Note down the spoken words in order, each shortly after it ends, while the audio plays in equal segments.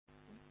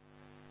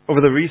Over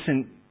the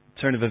recent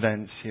turn of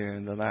events here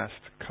in the last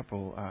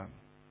couple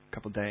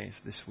days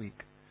this week,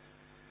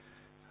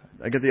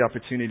 I get the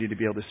opportunity to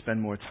be able to spend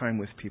more time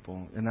with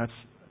people, and I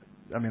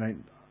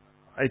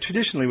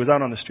traditionally was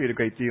out on the street a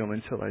great deal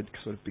until I'd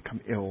sort of become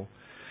ill,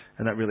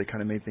 and that really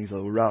kind of made things a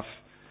little rough.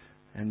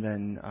 And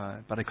then,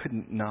 but I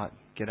couldn't not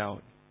get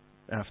out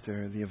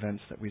after the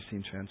events that we've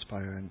seen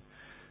transpire, and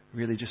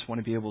really just want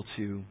to be able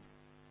to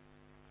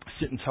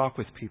sit and talk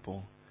with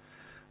people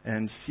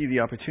and see the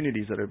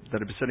opportunities that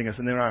are besetting us.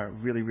 And there are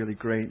really, really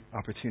great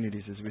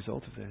opportunities as a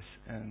result of this.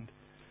 And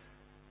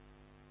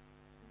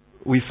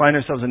we find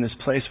ourselves in this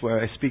place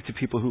where I speak to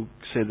people who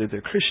say that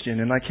they're Christian,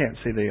 and I can't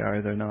say they are,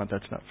 they're not.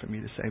 That's not for me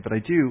to say. But I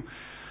do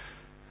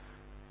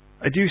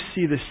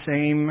see the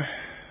same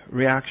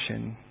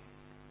reaction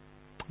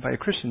by a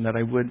Christian that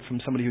I would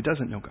from somebody who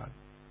doesn't know God.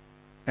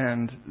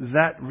 And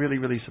that really,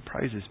 really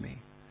surprises me.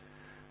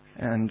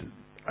 And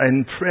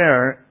in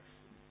prayer,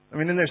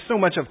 and there's so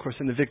much, of course,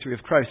 in the victory of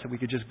Christ that we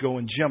could just go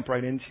and jump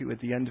right into at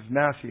the end of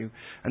Matthew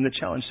and the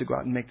challenge to go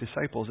out and make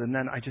disciples. And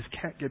then I just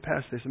can't get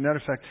past this. As a matter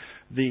of fact,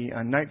 the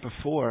night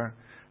before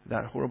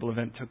that horrible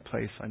event took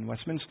place in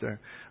Westminster,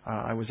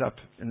 I was up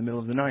in the middle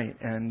of the night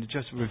and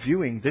just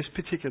reviewing this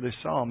particular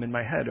psalm in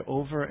my head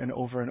over and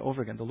over and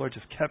over again. The Lord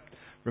just kept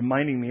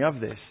reminding me of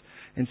this.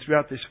 And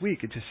throughout this week,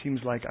 it just seems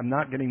like I'm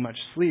not getting much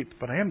sleep,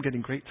 but I am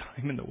getting great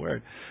time in the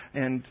Word.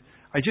 And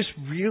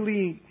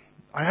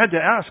I had to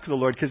ask the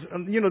Lord, because,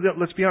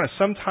 let's be honest,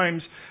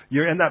 sometimes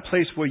you're in that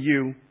place where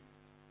you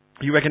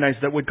recognize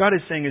that what God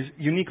is saying is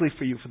uniquely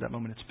for you for that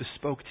moment. It's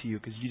bespoke to you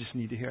because you just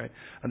need to hear it.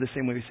 And the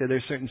same way we say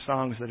there's certain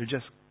songs that are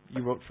just,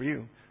 you wrote for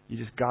you.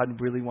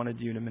 God really wanted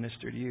you to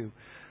minister to you.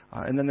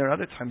 And then there are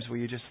other times where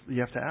you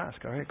have to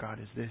ask, all right, God,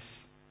 is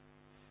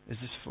this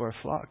for a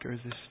flock or is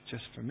this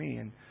just for me?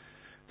 And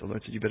the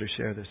Lord said, you better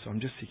share this. So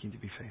I'm just seeking to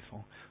be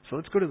faithful. So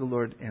let's go to the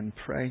Lord and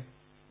pray.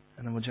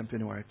 And then we'll jump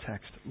into our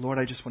text. Lord,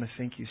 I just want to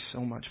thank you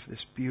so much for this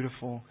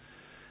beautiful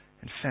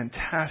and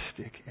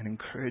fantastic and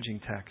encouraging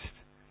text.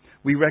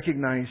 We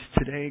recognize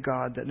today,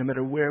 God, that no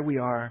matter where we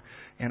are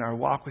in our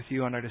walk with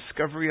you, on our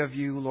discovery of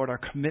you, Lord, our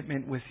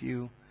commitment with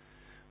you,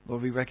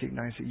 Lord, we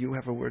recognize that you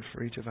have a word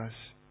for each of us.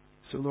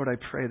 So, Lord, I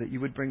pray that you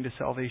would bring to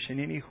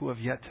salvation any who have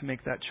yet to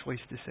make that choice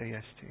to say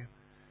yes to you.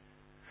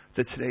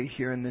 That today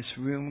here in this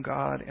room,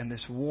 God, in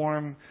this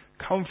warm,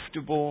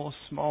 comfortable,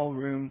 small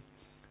room,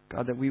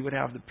 God, that we would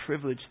have the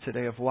privilege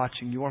today of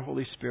watching your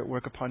Holy Spirit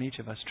work upon each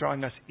of us,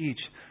 drawing us each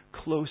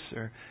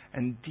closer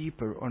and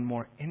deeper or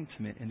more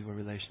intimate into a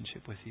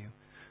relationship with you.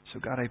 So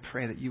God, I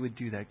pray that you would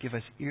do that. Give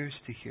us ears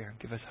to hear.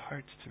 Give us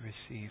hearts to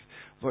receive.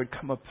 Lord,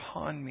 come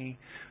upon me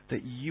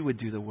that you would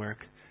do the work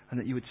and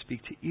that you would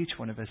speak to each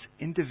one of us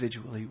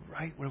individually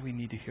right where we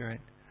need to hear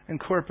it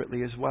and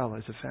corporately as well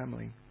as a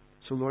family.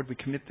 So Lord, we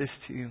commit this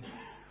to you.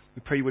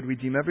 We pray you would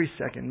redeem every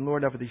second.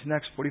 Lord, over these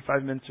next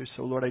 45 minutes or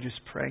so, Lord, I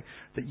just pray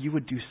that you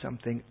would do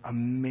something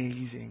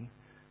amazing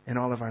in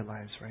all of our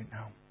lives right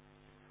now.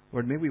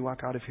 Lord, may we walk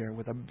out of here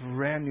with a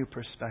brand new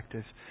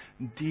perspective,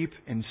 deep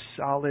and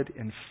solid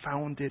and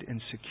founded and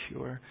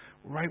secure,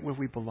 right where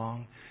we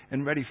belong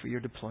and ready for your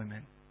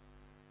deployment.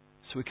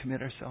 So we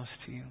commit ourselves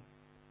to you.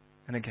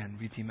 And again,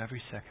 redeem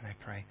every second, I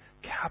pray.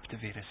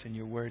 Captivate us in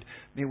your word.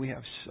 May we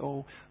have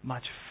so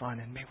much fun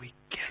and may we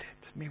get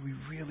it. May we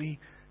really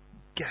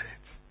get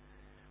it.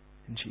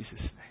 In Jesus'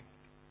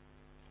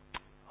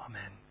 name.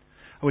 Amen.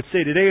 I would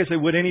say today as I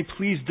would any,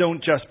 please don't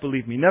just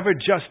believe me. Never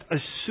just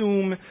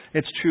assume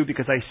it's true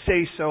because I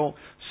say so.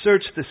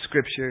 Search the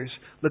scriptures.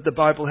 Let the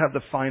Bible have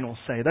the final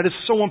say. That is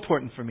so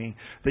important for me,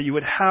 that you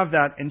would have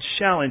that and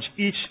challenge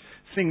each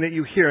thing that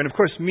you hear. And of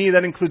course, me,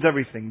 that includes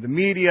everything. The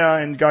media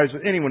and guys,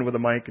 anyone with a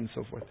mic and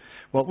so forth.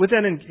 Well, with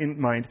that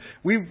in mind,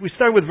 we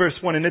start with verse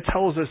 1, and it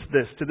tells us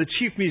this. To the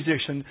chief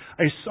musician,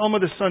 a psalm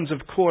of the sons of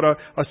Korah,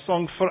 a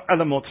song for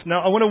Elamot.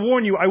 Now, I want to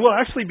warn you, I will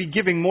actually be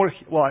giving more,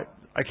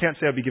 I can't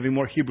say I'll be giving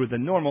more Hebrew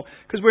than normal,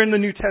 because we're in the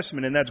New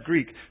Testament, and that's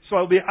Greek. So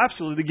I'll be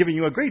absolutely giving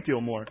you a great deal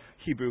more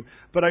Hebrew.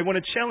 But I want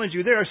to challenge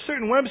you. There are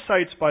certain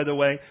websites, by the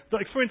way,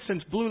 like, for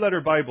instance, Blue Letter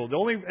Bible.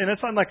 And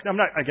it's not like,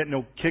 I get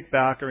no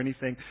kickback or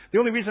anything. The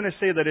only reason I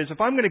say that is if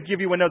I'm going to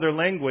give you another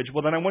language,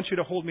 well, then I want you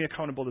to hold me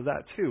accountable to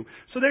that, too.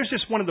 So there's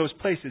just one of those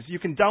places. You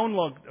can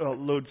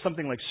download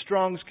something like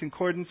Strong's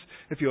Concordance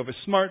if you have a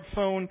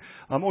smartphone,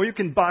 or you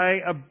can buy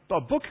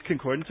a book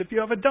concordance if you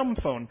have a dumb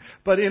phone.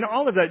 But in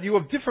all of that, you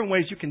have different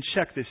ways you can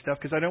check this stuff,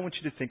 because I don't want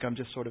you to think I'm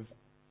just sort of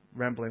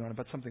rambling on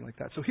about something like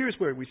that. So here's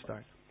where we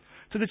start.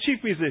 To the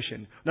chief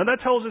musician. Now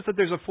that tells us that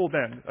there's a full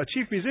band. A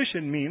chief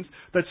musician means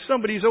that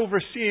somebody's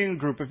overseeing a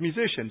group of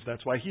musicians.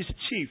 That's why he's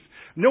chief.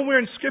 Nowhere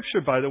in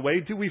Scripture, by the way,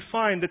 do we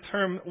find the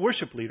term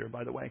worship leader,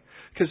 by the way.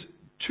 Because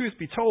truth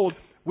be told,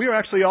 we are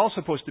actually all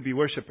supposed to be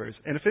worshipers.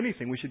 And if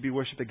anything, we should be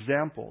worship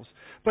examples.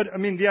 But,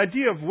 the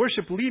idea of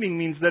worship leading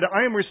means that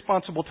I am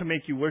responsible to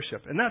make you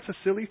worship. And that's a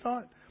silly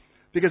thought.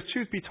 Because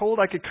truth be told,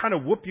 I could kind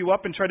of whoop you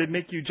up and try to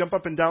make you jump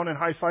up and down and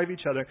high-five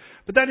each other.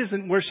 But that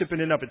isn't worship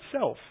in and of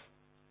itself.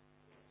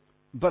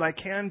 But I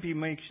can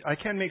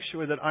make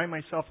sure that I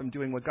myself am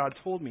doing what God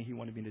told me He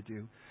wanted me to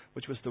do,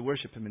 which was to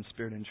worship Him in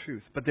spirit and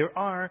truth. But there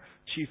are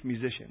chief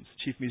musicians.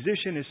 Chief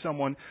musician is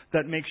someone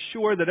that makes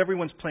sure that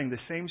everyone's playing the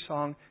same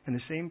song in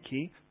the same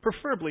key,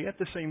 preferably at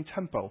the same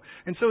tempo.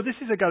 And so this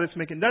is a guy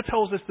that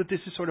tells us that this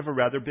is sort of a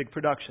rather big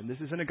production. This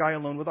isn't a guy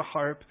alone with a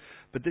harp,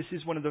 but this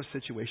is one of those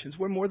situations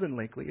where more than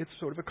likely it's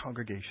sort of a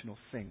congregational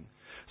thing.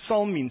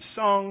 Psalm means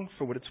song,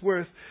 for what it's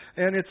worth,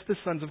 and it's the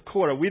sons of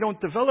Korah. We don't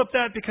develop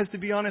that because, to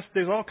be honest,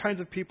 there's all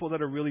kinds of people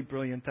that are really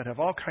brilliant that have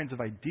all kinds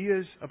of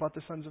ideas about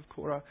the sons of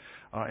Korah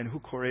and who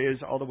Korah is,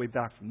 all the way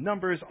back from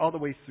Numbers, all the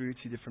way through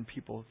to different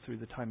people through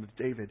the time of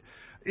David.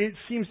 It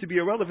seems to be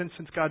irrelevant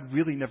since God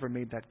really never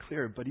made that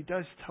clear, but He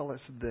does tell us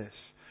this,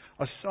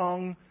 a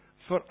song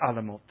for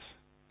Alamot.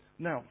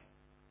 Now,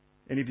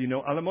 any of you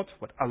know Alamot?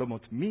 What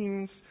Alamot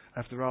means?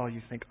 After all,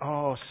 you think,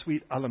 oh,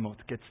 sweet Alamot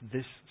gets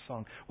this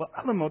song. Well,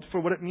 Alamot, for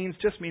what it means,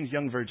 just means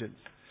young virgins.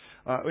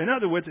 In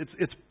other words,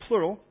 it's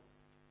plural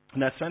in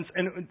that sense.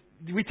 And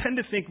we tend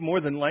to think more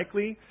than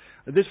likely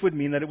this would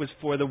mean that it was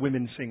for the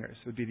women singers,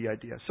 would be the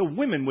idea. So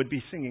women would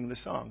be singing the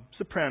song.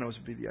 Sopranos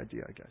would be the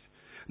idea, I guess.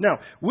 Now,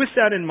 with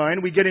that in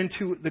mind, we get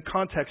into the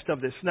context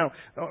of this. Now,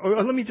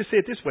 let me just say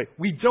it this way.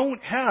 We don't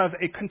have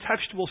a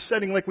contextual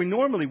setting like we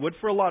normally would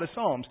for a lot of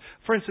psalms.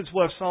 For instance,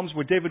 we'll have psalms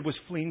where David was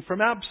fleeing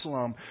from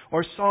Absalom,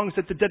 or songs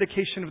at the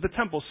dedication of the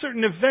temple,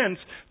 certain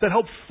events that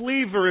help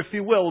flavor, if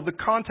you will, the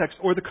context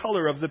or the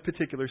color of the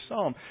particular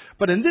psalm.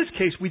 But in this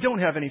case, we don't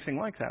have anything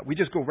like that. We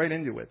just go right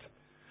into it.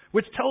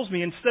 Which tells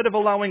me instead of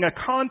allowing a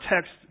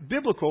context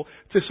biblical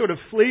to sort of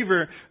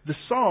flavor the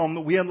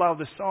psalm, we allow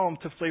the psalm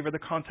to flavor the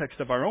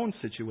context of our own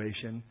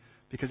situation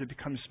because it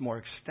becomes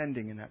more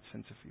extending in that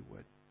sense, if you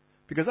would.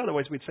 Because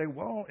otherwise we'd say,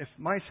 well, if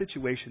my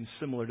situation's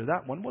similar to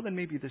that one, well, then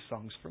maybe this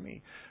song's for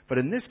me. But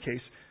in this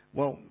case,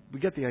 well, we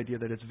get the idea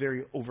that it's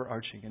very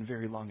overarching and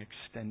very long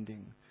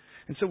extending.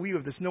 And so we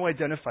have this no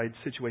identified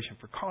situation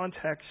for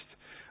context,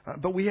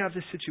 but we have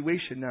this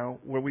situation now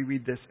where we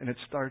read this and it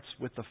starts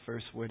with the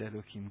first word,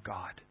 Elohim,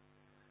 God.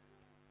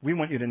 We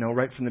want you to know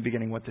right from the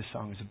beginning what this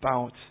song is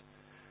about.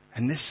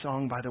 And this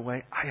song, by the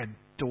way, I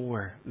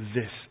adore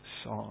this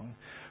song.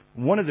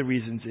 One of the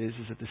reasons is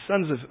that the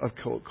sons of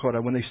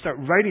Korah, when they start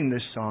writing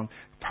this song,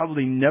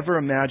 probably never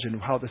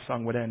imagined how the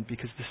song would end,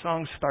 because the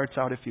song starts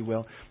out, if you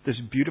will, this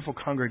beautiful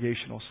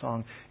congregational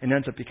song, and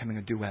ends up becoming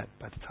a duet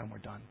by the time we're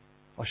done.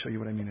 I'll show you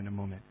what I mean in a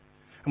moment.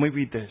 And we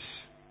read this.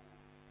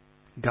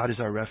 God is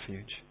our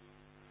refuge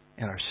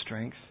and our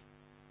strength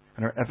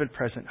and our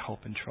ever-present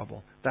help in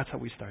trouble. That's how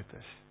we start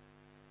this.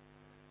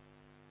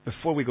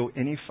 Before we go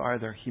any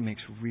farther, He makes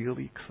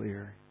really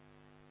clear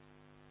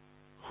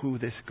who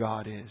this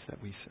God is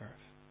that we serve.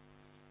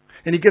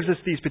 And He gives us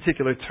these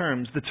particular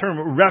terms. The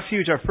term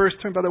refuge, our first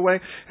term, by the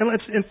way.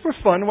 And for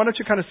fun, why don't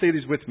you kind of say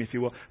these with me, if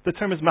you will. The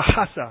term is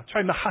Mahasa.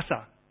 Try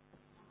Mahasa.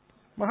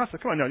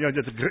 Mahasa. Come on, no,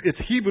 it's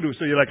Hebrew,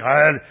 so you're like,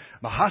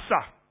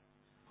 Mahasa.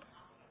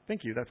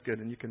 Thank you, that's good.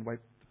 And you can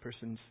wipe the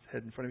person's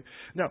head in front of you.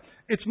 No,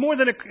 it's more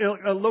than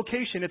a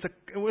location. It's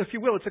if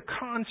you will, it's a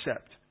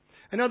concept.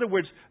 In other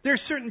words, there are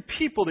certain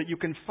people that you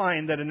can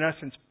find that, in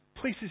essence,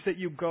 places that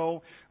you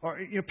go, or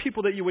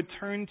people that you would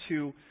turn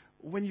to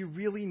when you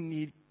really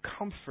need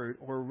comfort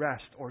or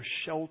rest or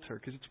shelter,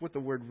 because it's what the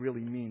word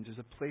really means, is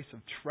a place of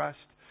trust,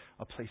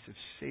 a place of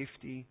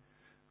safety,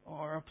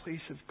 or a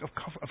place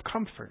of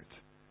comfort.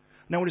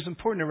 Now, it is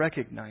important to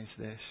recognize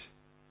this,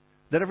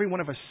 that every one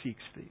of us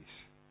seeks these.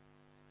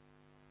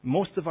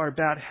 Most of our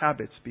bad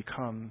habits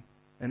become,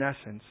 in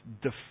essence,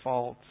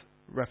 default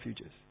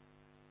refuges.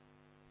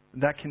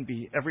 That can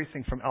be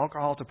everything from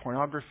alcohol to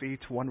pornography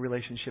to one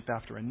relationship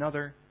after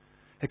another.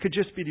 It could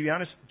just be, to be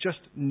honest, just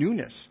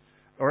newness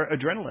or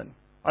adrenaline.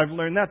 I've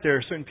learned that there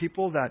are certain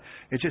people that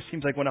it just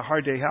seems like when a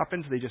hard day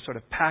happens, they just sort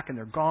of pack and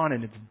they're gone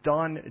and it's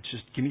done. It's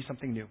just, give me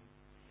something new.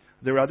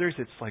 There are others,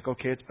 it's like,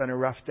 okay, it's been a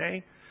rough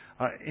day.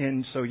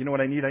 And so you know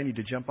what I need? I need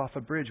to jump off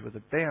a bridge with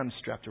a band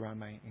strapped around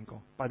my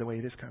ankle. By the way,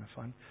 it is kind of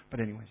fun. But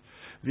anyways,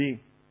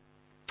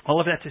 all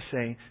of that to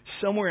say,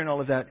 somewhere in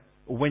all of that,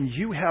 when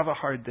you have a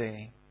hard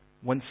day,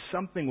 when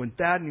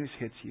bad news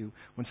hits you,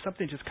 when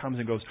something just comes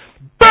and goes,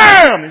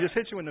 BAM! And just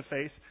hits you in the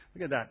face.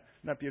 Look at that.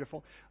 Isn't that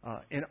beautiful?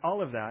 In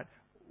all of that,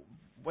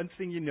 one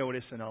thing you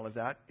notice in all of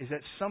that is that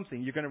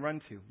something you're going to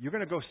run to. You're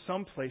going to go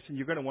someplace and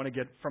you're going to want to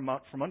get from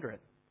under it.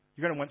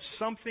 You're going to want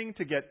something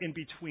to get in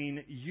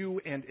between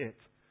you and it.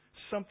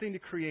 Something to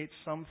create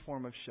some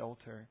form of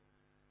shelter.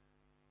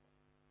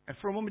 And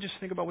for a moment, just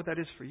think about what that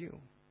is for you.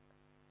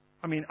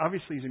 I mean,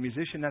 obviously, as a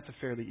musician, that's a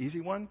fairly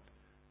easy one,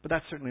 but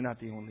that's certainly not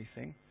the only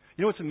thing.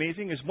 You know what's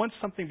amazing is once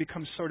something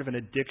becomes sort of an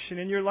addiction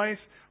in your life,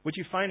 what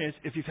you find is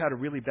if you've had a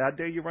really bad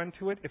day, you run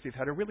to it. If you've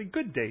had a really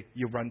good day,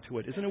 you run to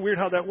it. Isn't it weird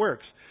how that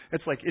works?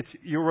 It's like it's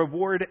your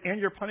reward and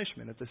your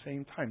punishment at the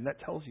same time. That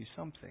tells you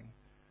something.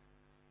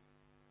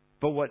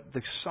 But what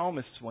the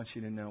psalmist wants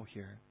you to know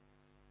here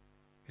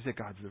is that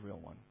God's the real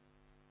one.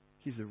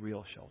 He's the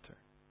real shelter.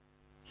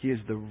 He is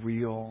the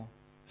real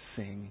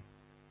thing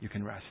you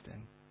can rest in,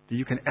 that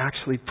you can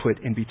actually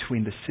put in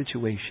between the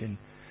situation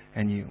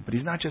and you. But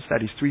He's not just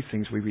that. He's three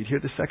things we read here.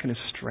 The second is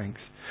strength.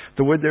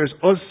 The word there is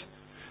uz.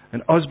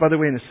 And uz, by the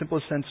way, in the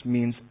simplest sense,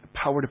 means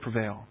power to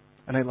prevail.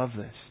 And I love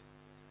this.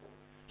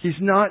 He's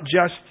not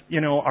just,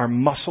 our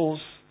muscles.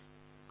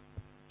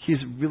 He's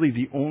really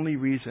the only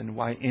reason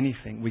why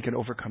we can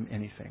overcome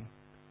anything.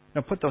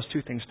 Now put those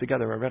two things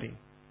together already.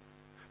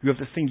 You have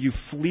the thing you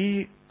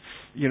flee,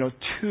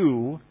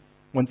 to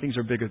when things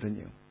are bigger than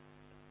you.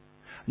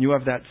 You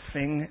have that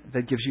thing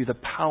that gives you the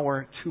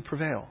power to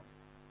prevail.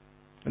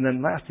 And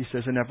then last, he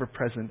says, an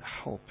ever-present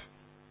help.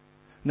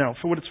 Now,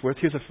 for what it's worth,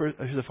 here's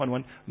a fun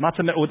one.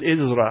 Matzah me'od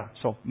Ezra.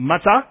 So,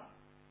 matzah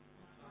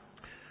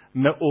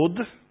me'od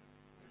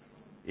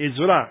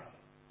Ezra.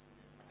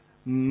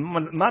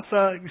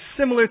 Matzah,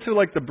 similar to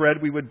like the bread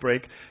we would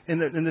break, in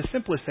the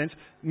simplest sense,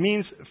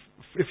 means,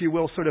 if you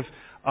will, sort of,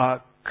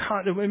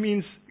 it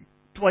means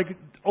like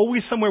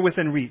always somewhere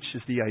within reach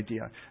is the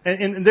idea.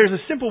 And there's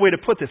a simple way to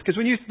put this, because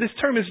this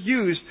term is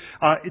used,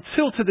 it's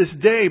still to this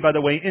day, by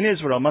the way, in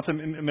Israel, Matzah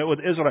me'od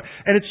Ezra,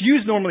 and it's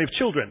used normally of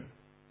children.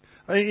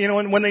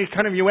 And when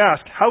you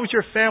ask, how's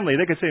your family?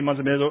 They can say,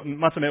 Matzah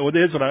me'od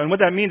Ezra. And what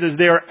that means is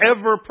they are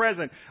ever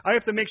present. I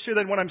have to make sure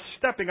that when I'm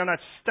stepping, I'm not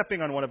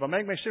stepping on one of them.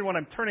 I make sure when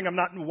I'm turning, I'm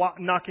not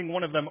knocking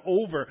one of them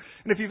over.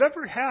 And if you've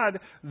ever had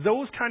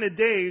those kind of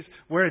days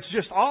where it's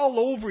just all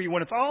over you,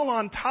 when it's all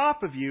on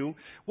top of you,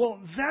 well,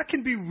 that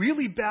can be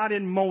really bad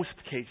in most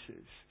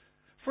cases.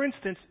 For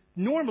instance,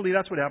 normally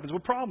that's what happens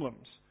with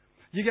problems.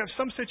 You have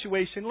some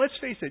situation, let's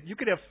face it, you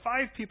could have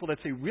 5 people that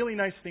say really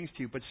nice things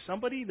to you, but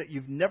somebody that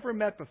you've never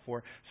met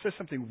before says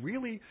something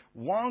really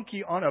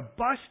wonky on a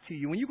bus to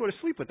you, and you go to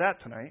sleep with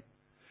that tonight.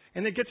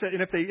 And it gets, and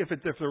if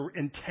they're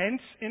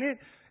intense in it,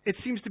 it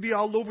seems to be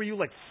all over you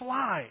like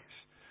flies.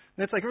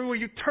 And it's like everywhere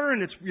you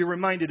turn, you're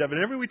reminded of it.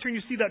 And everywhere you turn,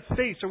 you see that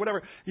face or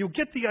whatever. You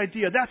get the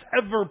idea. That's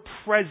ever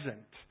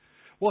present.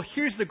 Well,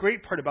 here's the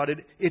great part about it.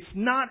 It's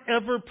not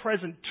ever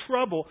present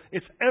trouble.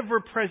 It's ever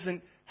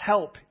present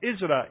help,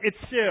 Isra,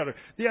 Itzer,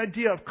 the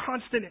idea of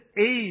constant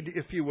aid,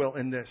 if you will,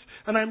 in this.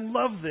 And I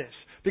love this,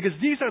 because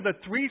these are the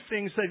 3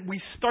 things that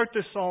we start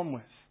the psalm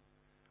with.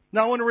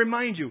 Now I want to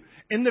remind you,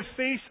 in the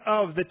face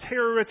of the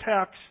terror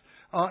attacks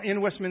in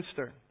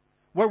Westminster,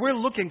 where we're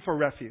looking for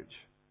refuge,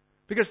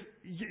 because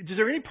is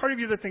there any part of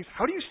you that thinks,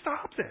 how do you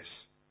stop this?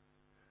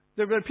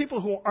 There are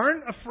people who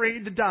aren't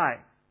afraid to die,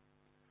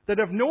 that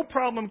have no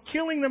problem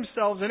killing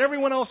themselves and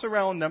everyone else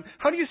around them.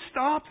 How do you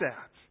stop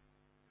that?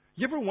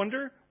 You ever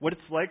wonder what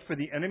it's like for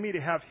the enemy to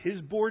have his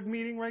board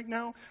meeting right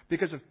now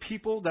because of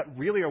people that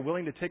really are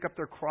willing to take up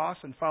their cross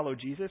and follow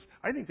Jesus?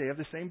 I think they have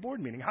the same board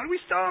meeting. How do we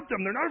stop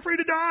them? They're not afraid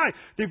to die.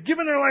 They've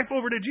given their life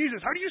over to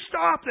Jesus. How do you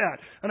stop that?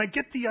 And I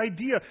get the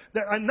idea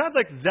that I'm not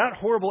like that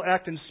horrible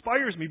act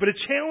inspires me, but it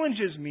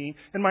challenges me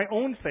in my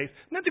own faith.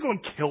 Not to go and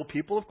kill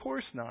people, of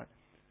course not,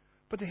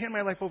 but to hand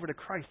my life over to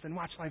Christ and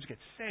watch lives get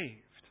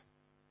saved.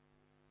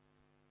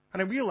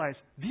 And I realize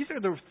these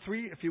are the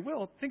 3, if you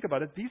will, think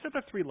about it, these are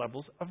the 3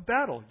 levels of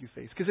battle you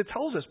face. Because it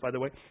tells us, by the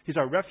way, He's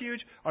our refuge,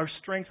 our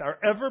strength, our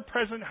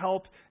ever-present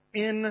help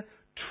in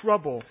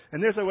trouble.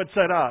 And there's what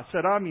Sarah.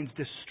 Sarah means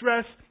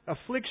distress,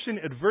 affliction,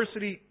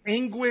 adversity,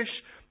 anguish,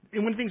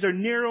 and when things are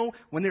narrow,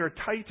 when they are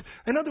tight.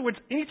 In other words,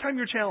 anytime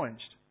you're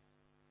challenged.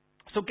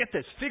 So get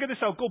this, figure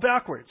this out, go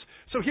backwards.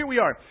 So here we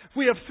are.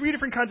 We have 3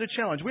 different kinds of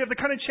challenge. We have the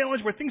kind of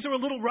challenge where things are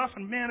a little rough,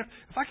 and man,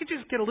 if I could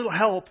just get a little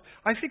help,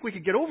 I think we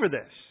could get over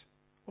this.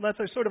 Well,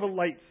 that's a sort of a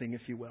light thing,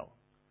 if you will.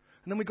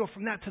 And then we go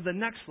from that to the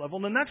next level.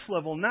 And the next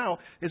level now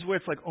is where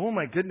it's like, oh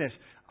my goodness,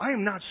 I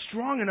am not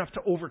strong enough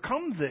to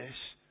overcome this.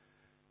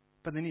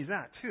 But then He's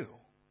that too.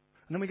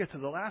 And then we get to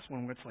the last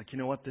one where it's like, you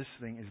know what, this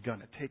thing is going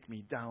to take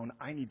me down.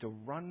 I need to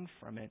run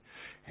from it.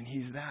 And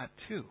He's that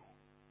too.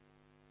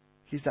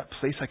 He's that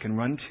place I can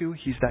run to.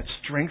 He's that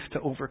strength to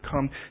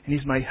overcome. And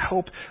He's my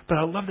help. But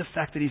I love the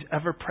fact that He's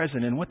ever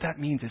present. And what that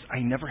means is I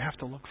never have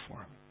to look for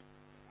Him.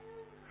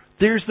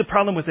 There's the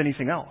problem with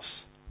anything else.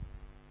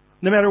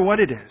 No matter what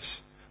it is,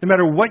 no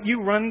matter what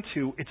you run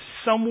to, it's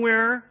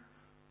somewhere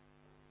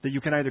that you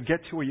can either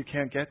get to or you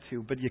can't get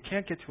to, but you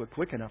can't get to it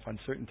quick enough on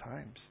certain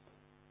times.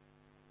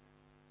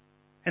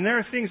 And there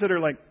are things that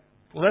are like,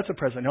 well, that's a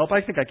present help.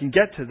 I think I can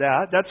get to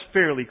that. That's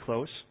fairly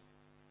close.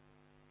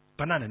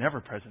 But not an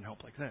ever-present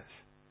help like this.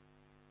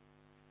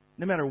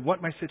 No matter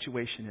what my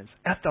situation is,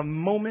 at the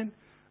moment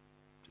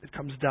it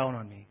comes down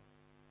on me,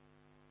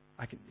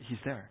 He's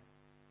there.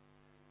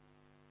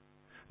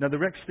 Now, the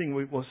next thing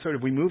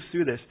we move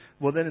through this,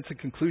 well, then it's a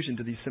conclusion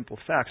to these simple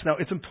facts. Now,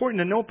 it's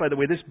important to note, by the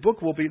way, this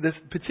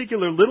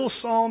particular little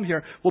psalm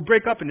here will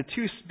break up into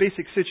 2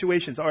 basic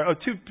situations, or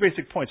 2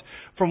 basic points,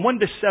 from 1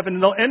 to 7,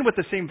 and they'll end with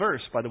the same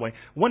verse, by the way.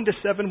 1 to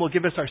 7 will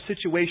give us our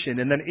situation,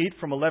 and then 8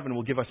 from 11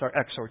 will give us our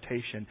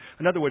exhortation.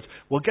 In other words,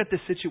 we'll get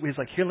this situation, it's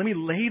like, here, let me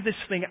lay this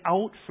thing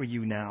out for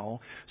you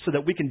now, so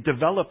that we can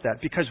develop that,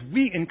 because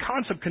we, in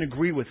concept, can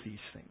agree with these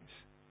things.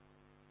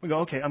 We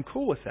go, okay, I'm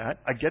cool with that.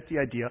 I get the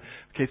idea.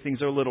 Okay,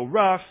 things are a little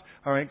rough.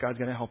 All right, God's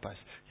going to help us.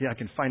 Yeah, I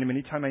can find Him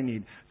anytime I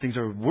need. Things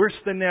are worse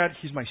than that.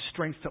 He's my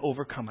strength to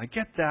overcome. I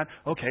get that.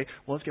 Okay,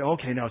 well, let's go.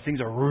 Okay, now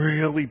things are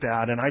really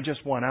bad, and I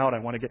just want out. I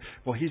want to get...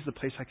 Well, He's the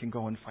place I can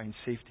go and find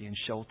safety and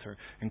shelter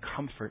and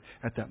comfort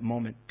at that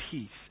moment,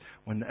 peace,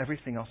 when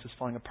everything else is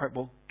falling apart.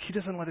 Well, He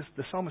doesn't let us...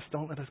 The psalmists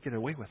don't let us get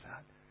away with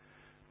that.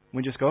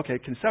 We just go, okay,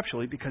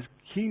 conceptually, because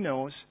He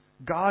knows,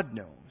 God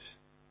knows,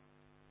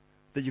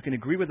 that you can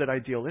agree with it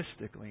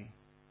idealistically,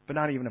 but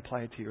not even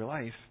apply it to your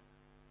life.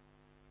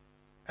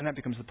 And that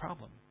becomes the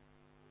problem.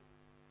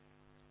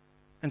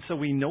 And so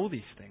we know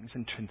these things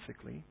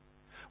intrinsically.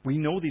 We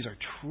know these are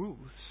truths.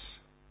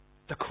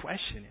 The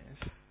question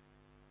is,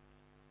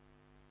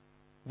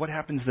 what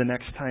happens the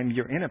next time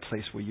you're in a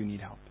place where you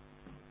need help?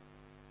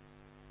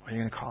 Are you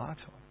going to call out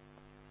to Him?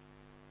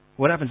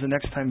 What happens the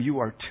next time you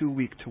are too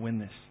weak to win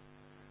this?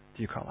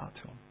 Do you call out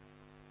to Him?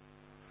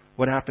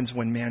 What happens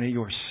when, man,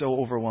 you are so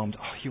overwhelmed,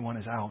 all you want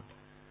is out?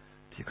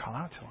 Do you call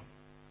out to Him?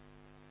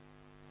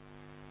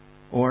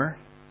 Or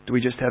do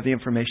we just have the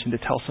information to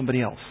tell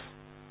somebody else?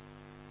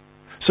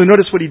 So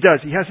notice what He does.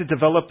 He has to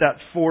develop that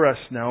for us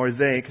now, or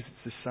they, because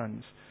it's the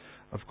sons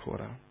of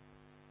Korah.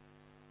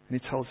 And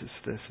He tells us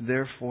this,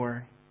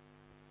 therefore,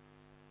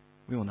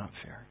 we will not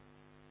fear.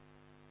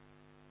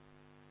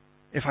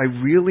 If I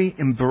really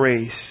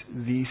embrace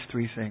these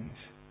three things,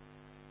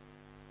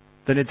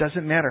 then it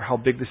doesn't matter how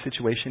big the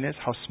situation is,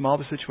 how small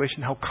the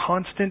situation, how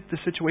constant the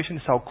situation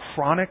is, how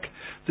chronic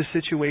the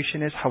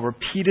situation is, how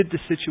repeated the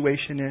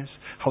situation is,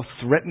 how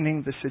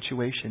threatening the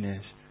situation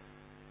is.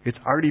 It's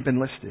already been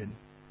listed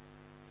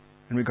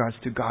in regards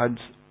to God's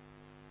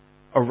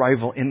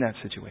arrival in that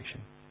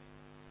situation.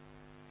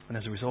 And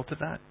as a result of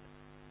that,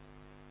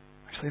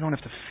 actually I don't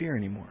have to fear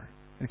anymore.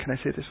 And can I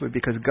say it this way?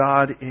 Because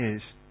God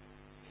is,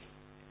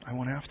 I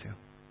won't have to.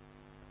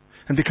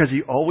 And because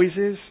He always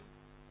is,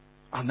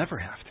 I'll never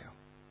have to.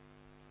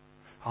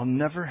 I'll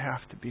never have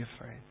to be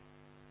afraid.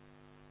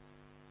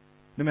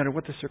 No matter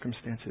what the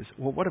circumstances.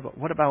 Well,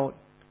 what about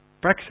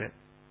Brexit?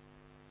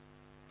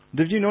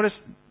 Did you notice,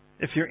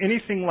 if you're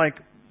anything like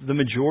the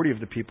majority of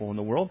the people in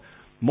the world,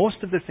 most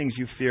of the things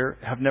you fear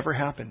have never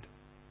happened.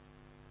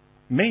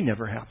 May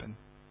never happen.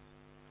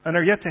 And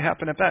are yet to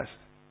happen at best.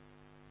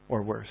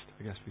 Or worst,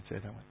 I guess we'd say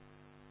it that way.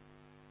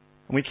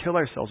 And we kill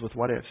ourselves with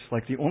what ifs.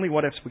 Like the only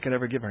what ifs we can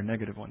ever give are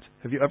negative ones.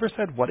 Have you ever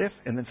said what if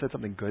and then said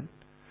something good?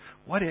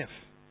 What if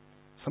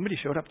somebody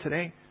showed up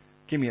today,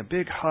 gave me a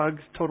big hug,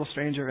 total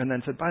stranger, and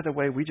then said, by the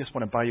way, we just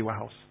want to buy you a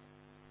house.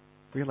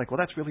 We're like, well,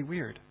 that's really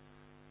weird.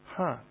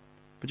 Huh.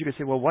 But you could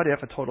say, well, what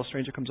if a total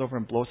stranger comes over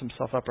and blows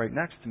himself up right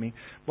next to me?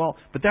 Well,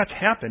 but that's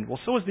happened. Well,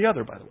 so is the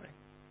other, by the way.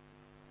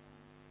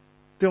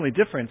 The only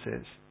difference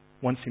is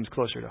one seems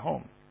closer to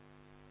home.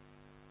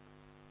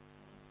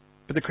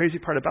 But the crazy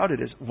part about it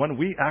is when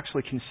we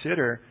actually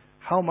consider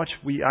how much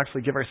we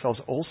actually give ourselves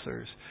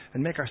ulcers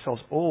and make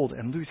ourselves old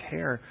and lose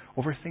hair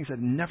over things that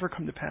never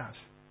come to pass.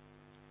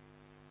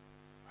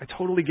 I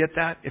totally get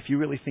that if you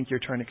really think you're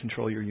trying to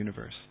control your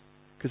universe.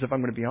 Because if I'm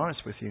going to be honest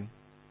with you,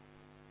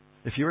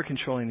 if you were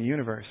controlling the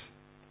universe,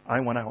 I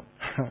want out.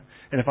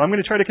 And if I'm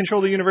going to try to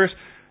control the universe,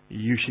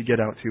 you should get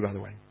out too, by the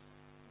way.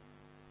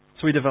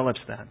 So He develops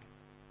that.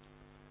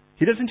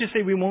 He doesn't just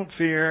say we won't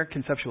fear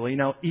conceptually.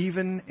 Now,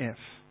 even if,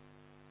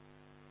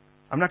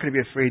 I'm not going to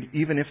be afraid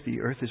even if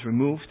the earth is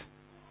removed,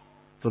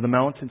 though the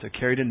mountains are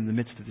carried into the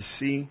midst of the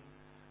sea,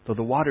 though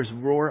the waters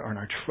roar and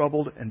are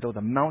troubled, and though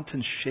the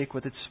mountains shake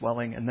with its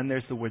swelling. And then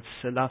there's the word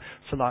Selah.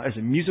 Selah is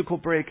a musical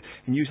break,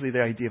 and usually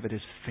the idea of it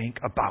is think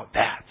about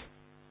that.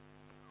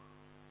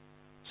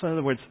 So in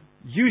other words,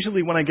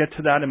 usually when I get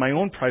to that in my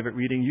own private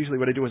reading, usually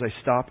what I do is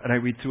I stop and I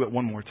read through it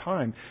one more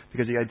time,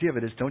 because the idea of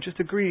it is don't just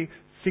agree,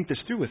 think this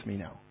through with me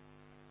now.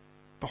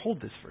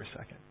 Behold this for a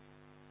second.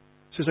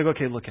 So it's like,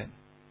 okay, look at.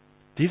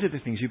 These are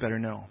the things you better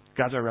know.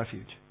 God's our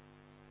refuge.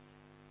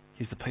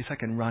 He's the place I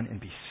can run and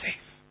be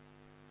safe.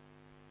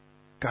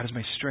 God is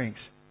my strength.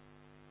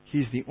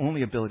 He's the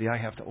only ability I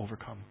have to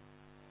overcome.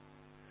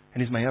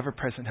 And He's my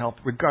ever-present help,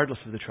 regardless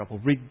of the trouble.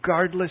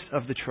 Regardless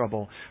of the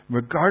trouble.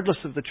 Regardless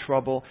of the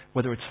trouble,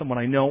 whether it's someone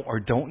I know or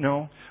don't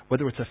know,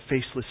 whether it's a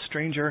faceless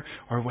stranger,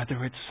 or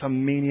whether it's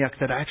some maniac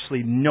that I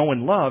actually know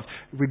and love,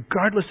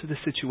 regardless of the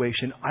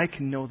situation, I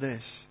can know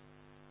this.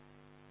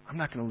 I'm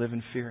not going to live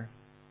in fear.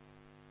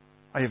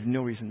 I have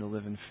no reason to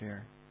live in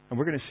fear. And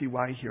we're going to see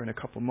why here in a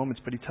couple of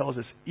moments. But He tells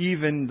us,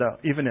 even though.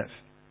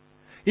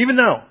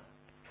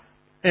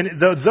 And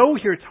the though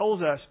here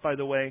tells us, by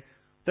the way,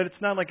 that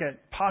it's not like a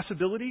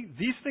possibility.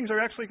 These things are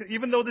actually,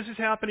 even though this is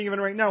happening even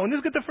right now. And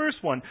let's get the first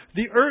one.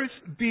 The earth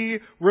be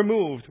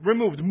removed.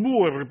 Removed.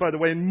 Mur, by the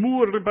way.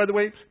 Mur, by the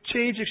way.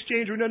 Change,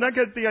 exchange. We do not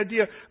get the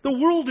idea. The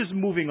world is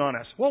moving on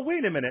us. Well,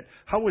 wait a minute.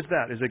 How is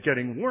that? Is it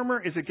getting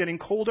warmer? Is it getting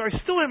colder? I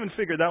still haven't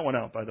figured that one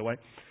out, by the way.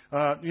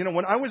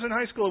 When I was in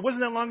high school, it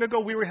wasn't that long ago,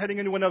 we were heading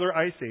into another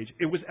ice age.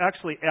 It was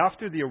actually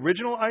after the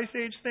original ice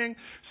age thing.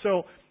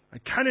 So I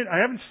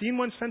haven't seen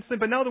one since then,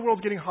 but now the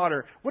world's getting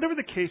hotter. Whatever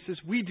the case is,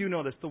 we do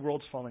know this. The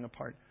world's falling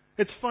apart.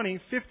 It's funny,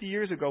 50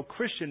 years ago,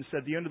 Christians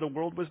said the end of the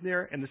world was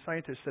near, and the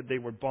scientists said they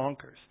were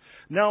bonkers.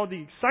 Now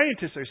the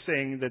scientists are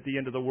saying that the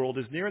end of the world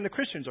is near, and the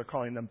Christians are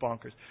calling them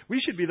bonkers.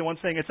 We should be the ones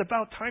saying, it's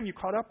about time you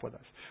caught up with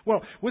us.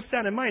 Well, with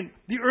that in mind,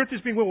 the earth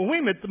is being, well, wait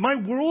a minute, my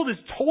world is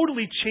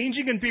totally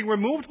changing and being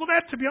removed? Well,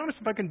 that, to be honest,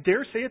 if I can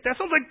dare say it, that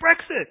sounds like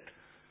Brexit.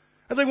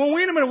 I was like, well,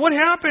 wait a minute, what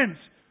happens?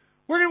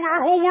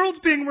 Our whole world's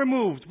being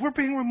removed. We're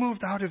being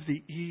removed out of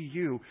the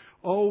EU.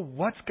 Oh,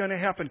 what's going to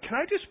happen? Can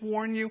I just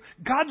warn you?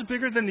 God's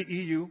bigger than the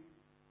EU.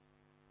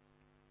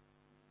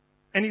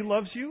 And He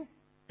loves you.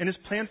 And His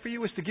plan for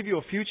you is to give you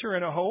a future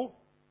and a hope.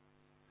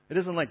 It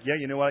isn't like, yeah,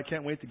 you know what, I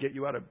can't wait to get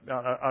you out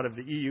of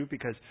the EU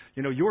because,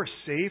 you're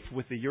safe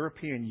with the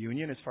European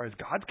Union as far as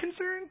God's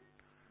concerned.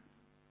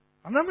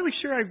 I'm not really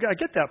sure I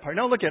get that part.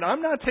 Now, look,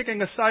 I'm not taking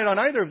a side on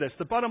either of this.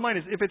 The bottom line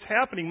is, if it's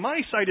happening,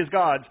 my side is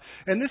God's,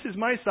 and this is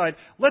my side.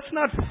 Let's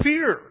not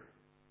fear.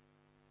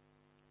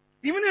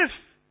 Even if,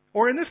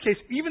 or in this case,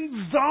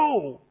 even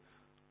though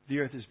the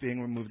earth is being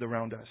removed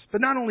around us.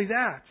 But not only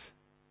that,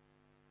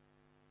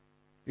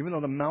 even though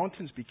the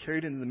mountains be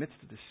carried into the midst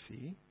of the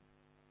sea,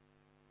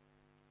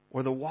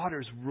 or the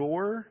waters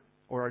roar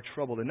or are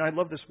troubled. And I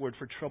love this word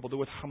for trouble. The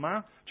word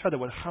hama. Try the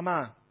word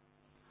hama.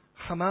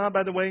 Hama,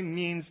 by the way,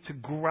 means to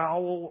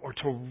growl or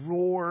to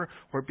roar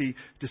or be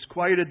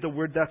disquieted. The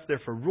word that's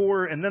there for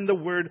roar. And then the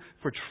word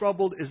for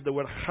troubled is the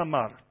word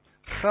hamar.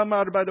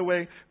 Hamar, by the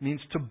way, means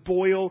to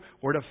boil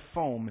or to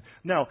foam.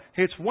 Now,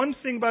 hey, it's one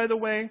thing, by the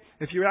way,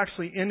 if you're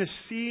actually in a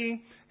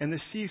sea and the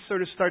sea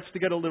sort of starts to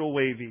get a little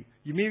wavy.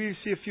 You maybe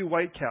see a few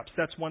white caps.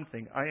 That's one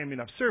thing. I've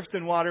surfed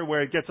in water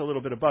where it gets a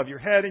little bit above your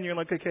head and you're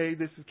like, okay,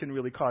 this can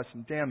really cause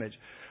some damage.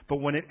 But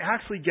when it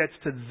actually gets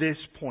to this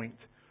point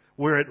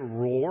where it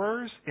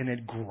roars and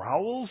it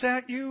growls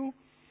at you,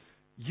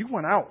 you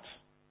want out.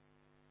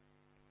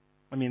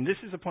 This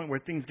is a point where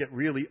things get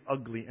really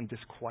ugly and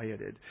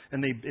disquieted.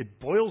 And it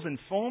boils and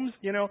foams,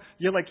 You're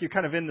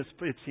kind of in this,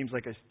 it seems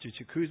like a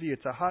jacuzzi,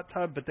 it's a hot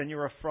tub, but then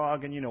you're a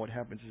frog and you know what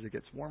happens as it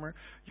gets warmer.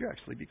 You're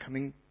actually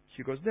becoming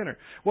Hugo's dinner.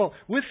 Well,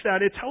 with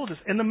that, it tells us,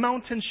 and the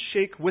mountains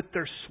shake with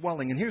their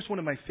swelling. And here's one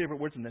of my favorite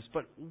words in this.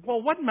 But,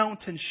 what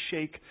mountains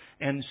shake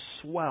and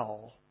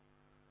swell?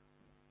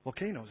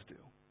 Volcanoes do.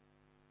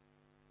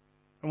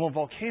 And when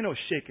volcanoes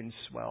shake and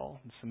swell,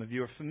 and some of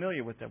you are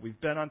familiar with that. We've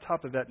been on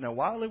top of Etna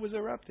while it was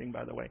erupting,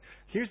 by the way.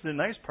 Here's the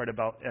nice part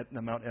about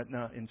Etna, Mount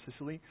Etna in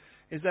Sicily,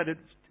 is that it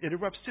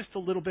erupts just a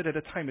little bit at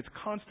a time. It's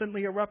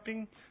constantly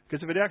erupting,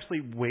 because if it actually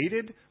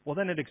waited, well,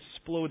 then it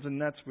explodes,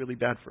 and that's really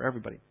bad for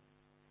everybody.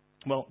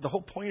 Well, the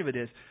whole point of it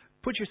is,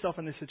 put yourself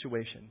in this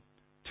situation.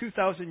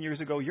 2,000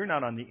 years ago, you're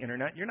not on the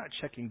internet. You're not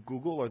checking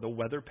Google or the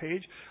weather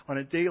page. On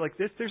a day like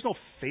this, there's no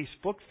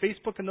Facebook.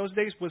 Facebook in those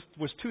days was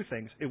two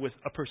things. It was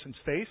a person's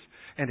face,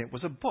 and it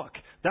was a book.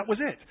 That was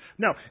it.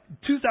 Now,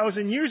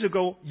 2,000 years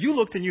ago, you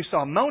looked and you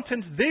saw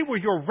mountains. They were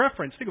your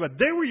reference. Think about it.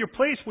 They were your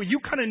place where you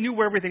kind of knew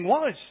where everything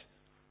was.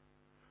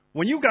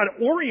 When you got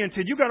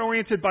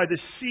oriented by the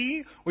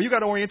sea, or you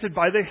got oriented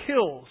by the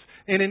hills.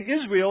 And in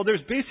Israel,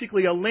 there's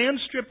basically a land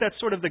strip that's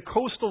sort of the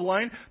coastal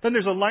line. Then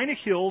there's a line of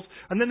hills.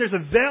 And then there's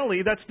a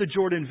valley. That's the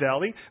Jordan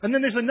Valley. And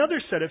then there's another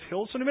set of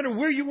hills. So no matter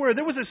where you were,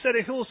 there was a set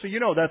of hills, so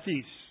you know that's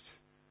east.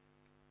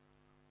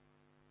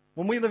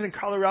 When we lived in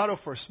Colorado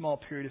for a small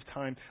period of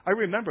time, I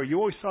remember you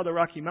always saw the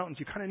Rocky Mountains.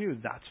 You kind of knew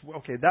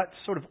that's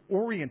sort of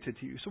oriented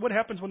to you. So what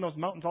happens when those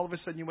mountains, all of a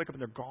sudden you wake up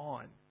and they're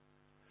gone?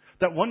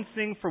 That one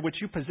thing for which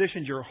you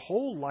positioned your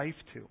whole life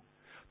to.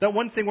 That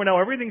one thing where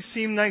now everything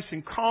seemed nice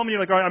and calm. And you're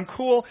like, all right, I'm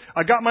cool.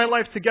 I got my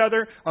life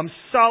together. I'm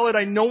solid.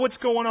 I know what's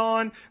going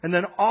on. And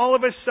then all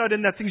of a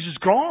sudden that thing's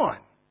just gone.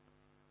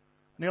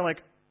 And you're like,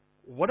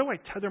 what do I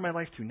tether my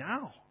life to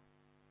now?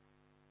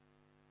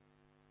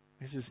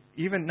 This is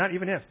not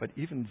even if, but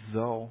even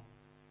though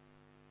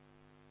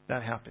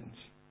that happens,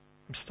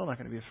 I'm still not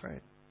going to be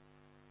afraid.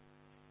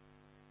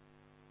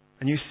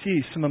 And you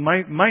see some of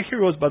my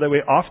heroes, by the way,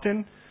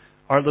 often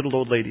are little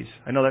old ladies.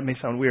 I know that may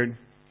sound weird,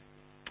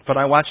 but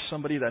I watch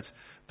somebody that's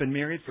been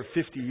married for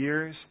 50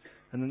 years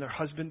and then their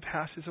husband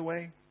passes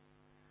away,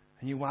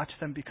 and you watch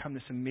them become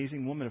this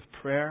amazing woman of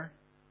prayer,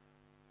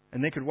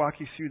 and they could walk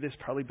you through this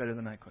probably better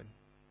than I could.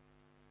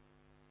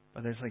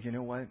 But it's like, you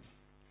know what?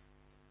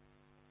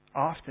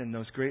 Often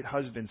those great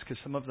husbands, because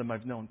some of them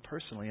I've known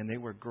personally, and they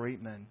were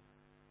great men,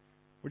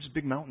 were just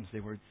big mountains. They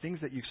were things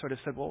that you sort of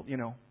said, well,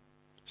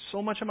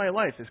 so much of my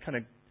life is kind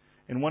of,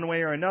 in one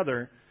way or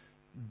another,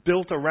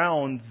 built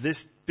around this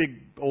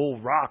big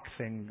old rock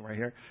thing right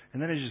here.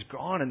 And then it's just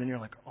gone, and then you're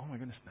like, oh my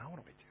goodness, now what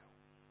do I do?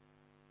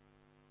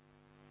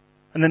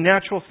 And the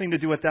natural thing to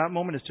do at that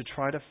moment is to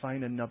try to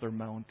find another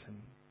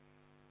mountain.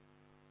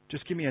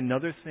 Just give me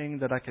another thing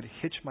that I could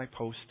hitch my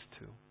post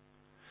to.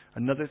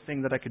 Another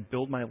thing that I could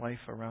build my life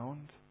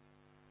around.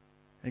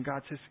 And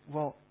God says,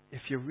 well,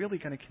 if you're really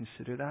going to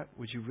consider that,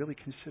 would you really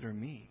consider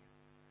me?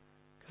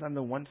 Because I'm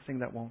the one thing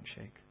that won't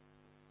shake.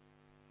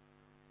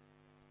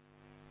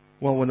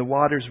 Well, when the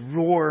waters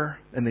roar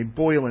and they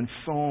boil and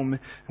foam,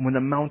 and when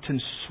the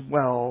mountains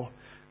swell,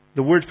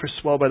 the word for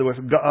swell, by the way,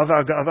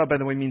 ga'ava, by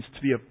the way, means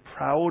to be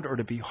proud or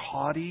to be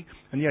haughty.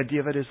 And the idea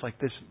of it is like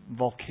this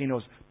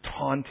volcano's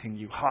taunting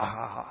you. Ha,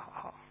 ha, ha,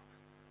 ha.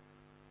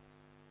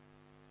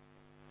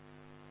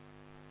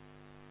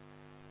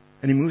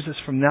 And He moves us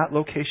from that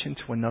location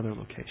to another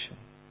location.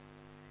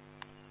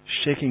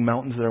 Shaking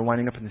mountains that are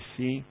winding up in the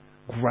sea,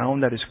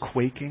 ground that is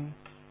quaking,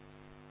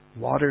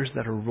 waters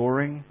that are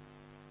roaring.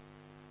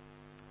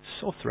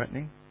 So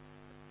threatening.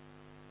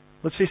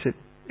 Let's face it,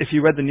 if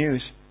you read the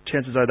news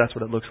chances are that's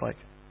what it looks like.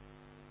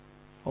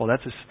 Oh,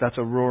 that's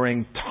a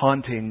roaring,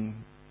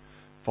 taunting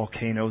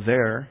volcano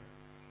there.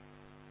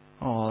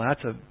 Oh,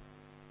 that's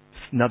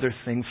another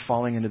thing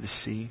falling into the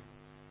sea.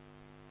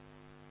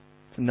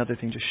 It's another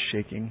thing just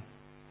shaking,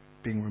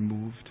 being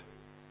removed.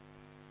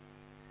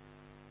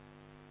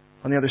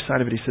 On the other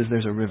side of it, he says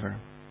there's a river.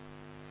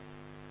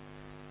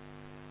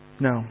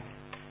 Now,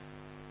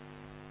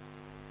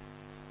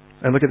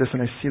 I look at this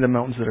and I see the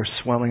mountains that are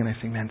swelling and I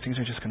think, man, things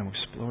are just going to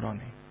explode on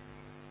me.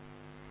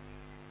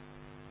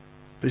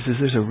 But he says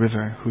there's a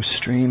river whose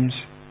streams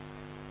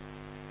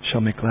shall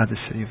make glad the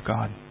city of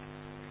God.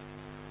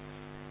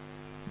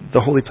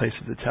 The holy place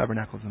of the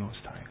tabernacle of the Most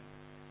High.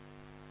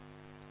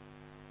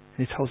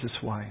 And he tells us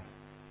why.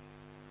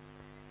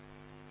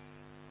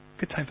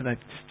 Good time for that.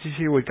 Did you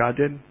hear what God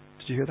did?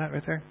 Did you hear that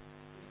right there?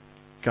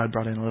 God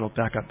brought in a little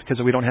backup because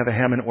we don't have a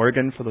Hammond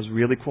organ for those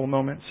really cool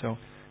moments, so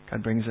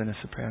God brings in a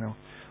soprano,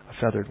 a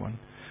feathered one.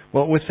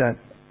 Well, with that,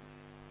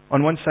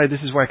 on one side, this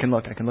is where I can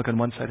look. I can look on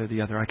one side or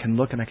the other. I can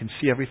look and I can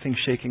see everything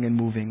shaking and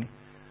moving.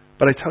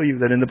 But I tell you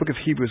that in the book of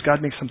Hebrews,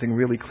 God makes something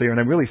really clear, and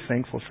I'm really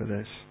thankful for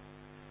this.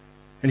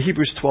 In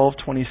Hebrews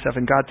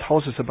 12:27, God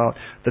tells us about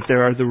that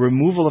there are the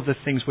removal of the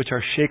things which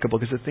are shakeable,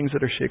 because the things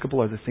that are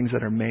shakeable are the things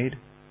that are made,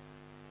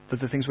 that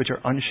the things which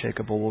are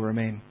unshakable will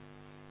remain.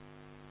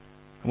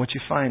 And what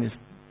you find is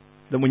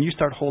that when you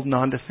start holding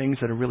on to things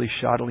that are really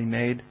shoddily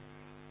made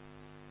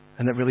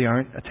and that really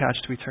aren't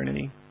attached to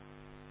eternity,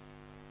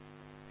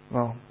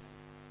 well,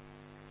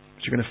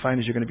 what you're going to find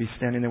is you're going to be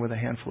standing there with a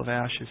handful of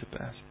ashes at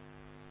best.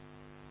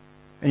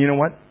 And you know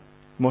what?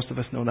 Most of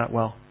us know that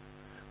well.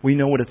 We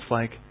know what it's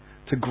like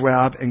to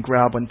grab and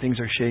grab when things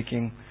are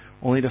shaking,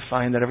 only to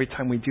find that every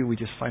time we do, we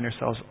just find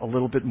ourselves a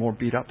little bit more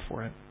beat up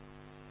for it.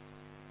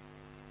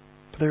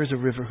 But there is a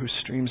river whose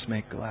streams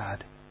make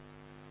glad.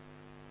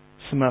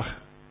 Samach,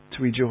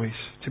 to rejoice,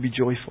 to be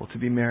joyful, to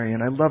be merry.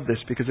 And I love this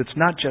because it's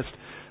not just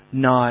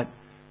not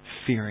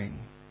fearing.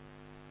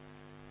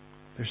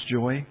 There's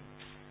joy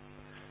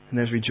and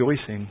there's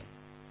rejoicing,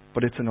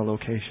 but it's in a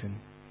location.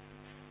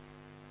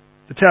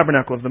 The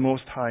tabernacle of the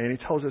Most High. And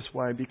he tells us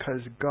why.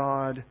 Because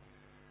God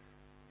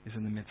is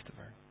in the midst of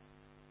her.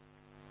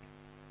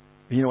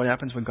 And you know what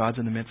happens when God's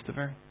in the midst of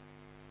her?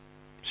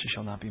 She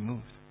shall not be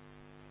moved.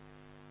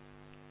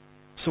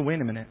 So wait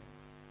a minute.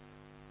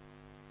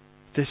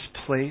 This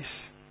place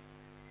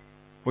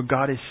where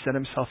God has set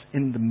himself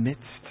in the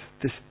midst,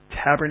 this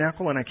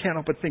tabernacle, and I can't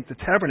help but think the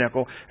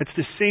tabernacle, it's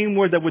the same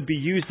word that would be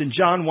used in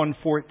John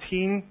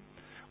 1:14.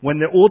 When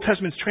the Old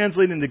Testament's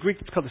translated into Greek,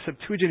 it's called the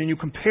Septuagint, and you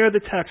compare the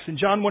text, in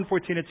John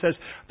 1:14 it says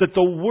that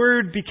the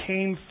Word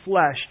became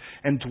flesh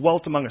and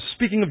dwelt among us.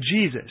 Speaking of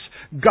Jesus,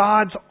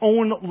 God's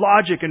own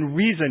logic and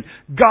reason,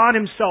 God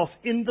himself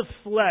in the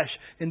flesh,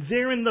 and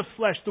there in the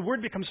flesh, the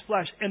Word becomes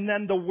flesh, and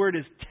then the Word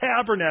is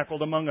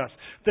tabernacled among us.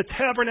 The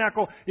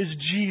tabernacle is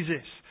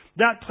Jesus.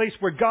 That place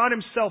where God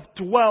himself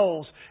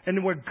dwells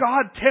and where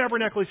God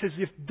tabernacles. He says,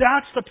 if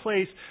that's the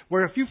place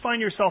where if you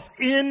find yourself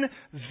in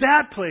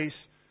that place,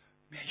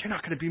 man, you're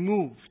not going to be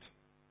moved.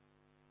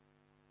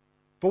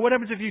 But what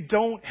happens if you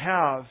don't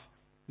have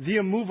the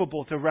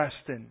immovable to rest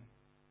in?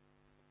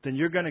 Then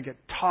you're going to get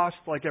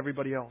tossed like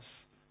everybody else.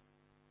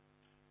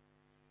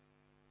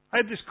 I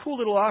had this cool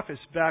little office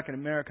back in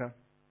America.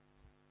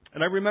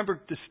 And I remember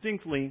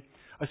distinctly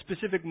a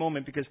specific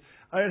moment because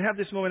I'd have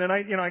this moment and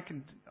I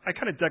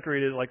kind of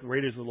decorated it like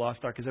Raiders of the Lost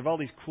Ark because I have all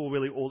these cool,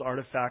 really old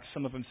artifacts.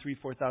 Some of them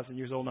 3,000-4,000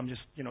 years old. And I'm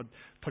just,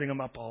 putting them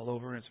up all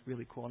over, and it's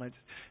really cool. And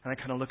I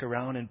kind of look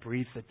around and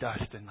breathe the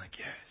dust and like,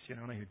 yes,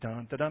 and I hear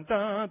dun dun dun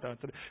dun dun,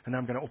 and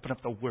I'm going to open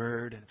up the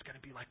Word, and it's going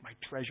to be like my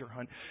treasure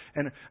hunt.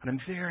 And I'm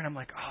there, and I'm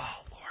like,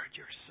 oh Lord,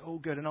 you're so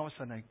good. And all of a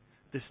sudden,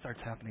 this starts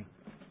happening.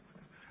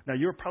 Now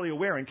you're probably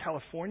aware in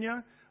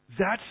California,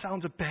 that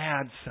sounds a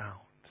bad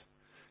sound.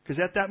 Because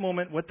at that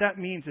moment, what that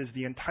means is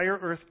the entire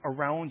earth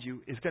around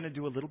you is going to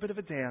do a little bit of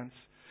a dance,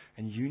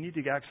 and you need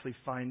to actually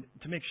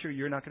to make sure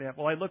you're not going to have,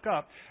 well, I look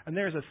up, and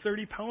there's a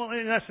 30-pound, well,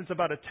 in essence,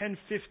 about a 10,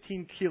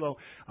 15 kilo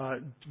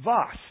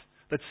vase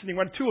that's sitting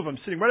right, two of them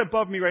sitting right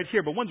above me right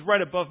here, but one's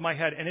right above my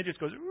head, and it just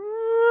goes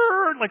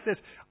like this.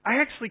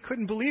 I actually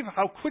couldn't believe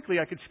how quickly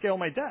I could scale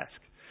my desk.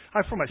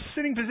 From a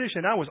sitting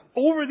position, I was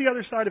over the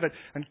other side of it,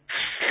 and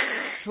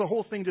the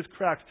whole thing just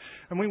cracked.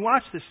 And we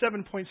watched this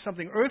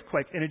 7-point-something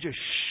earthquake, and it just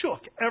shook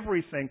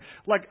everything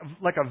like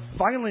a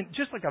violent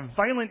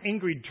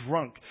angry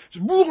drunk.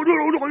 And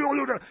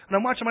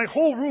I'm watching my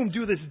whole room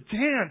do this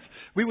dance.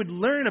 We would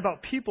learn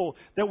about people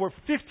that were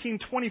 15,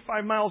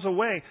 25 miles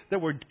away that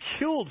were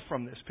killed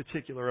from this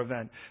particular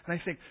event. And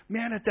I think,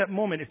 man, at that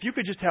moment, if you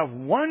could just have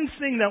one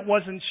thing that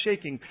wasn't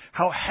shaking,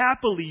 how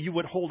happily you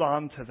would hold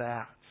on to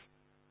that.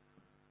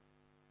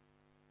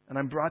 And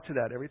I'm brought to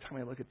that every time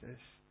I look at this.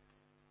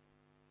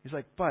 He's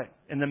like, but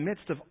in the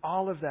midst of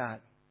all of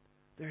that,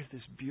 there's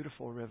this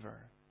beautiful river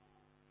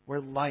where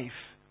life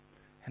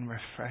and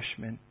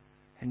refreshment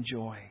and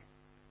joy.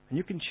 And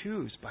you can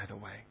choose, by the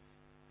way.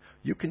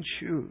 You can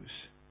choose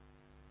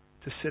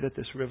to sit at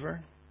this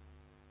river,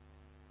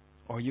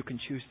 or you can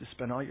choose to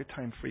spend all your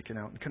time freaking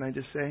out. And can I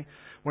just say,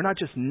 we're not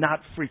just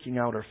not freaking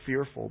out or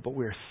fearful, but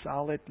we're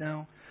solid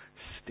now,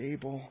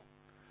 stable,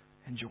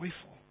 and joyful.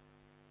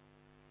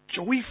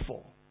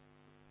 Joyful.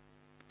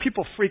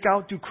 People freak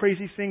out, do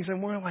crazy things,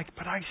 and we're like,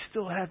 but I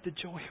still have the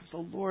joy of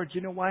the Lord.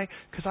 You know why?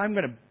 Because I'm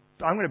going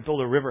to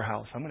build a river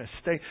house. I want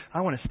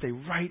to stay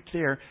right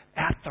there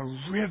at the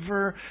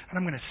river, and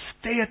I'm going to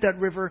stay at that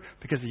river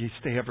because you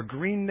stay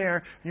evergreen there,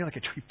 and you're like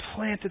a tree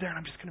planted there, and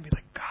I'm just going to be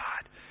like,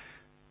 God,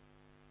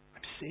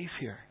 I'm safe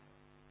here.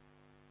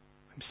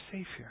 I'm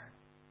safe here.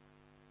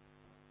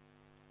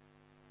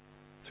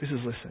 So he says,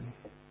 listen,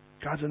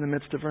 God's in the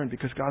midst of her, and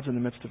because God's in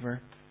the midst of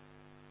her,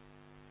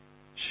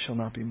 she shall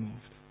not be moved.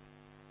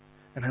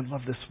 And I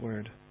love this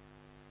word.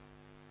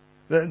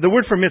 The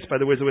word for midst, by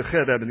the way, is the word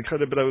chereb, and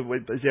chereb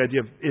is the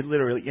idea of it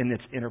literally in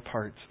its inner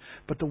parts.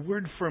 But the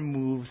word for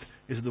moved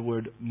is the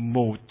word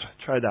mot.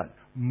 Try that.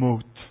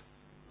 Mot.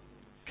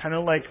 Kind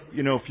of like,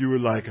 if you were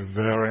like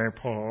very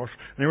posh,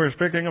 and you were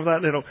speaking of that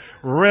little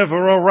river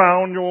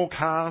around your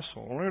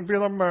castle, it'd be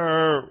the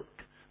moat.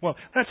 Well,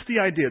 that's the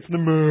idea. It's the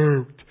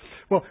moat.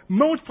 Well,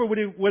 moat, for what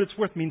it's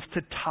worth, means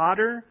to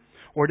totter,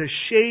 or to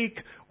shake,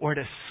 or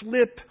to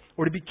slip,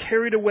 or to be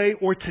carried away,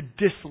 or to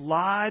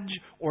dislodge,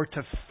 or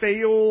to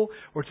fail,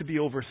 or to be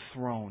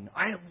overthrown.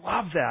 I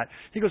love that.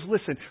 He goes,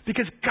 listen,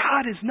 because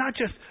God is not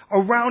just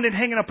around and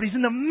hanging out, but He's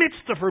in the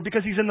midst of her.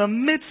 Because He's in the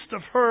midst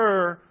of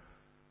her,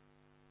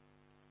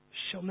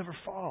 she'll never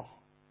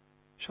fall.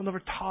 She'll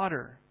never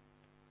totter.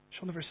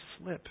 She'll never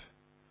slip.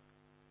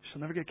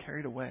 She'll never get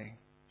carried away.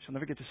 She'll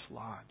never get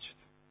dislodged.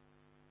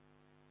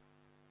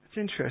 It's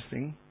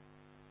interesting,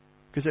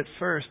 because at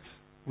first,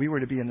 we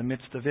were to be in the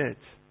midst of it.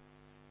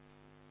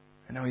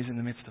 And now He's in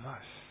the midst of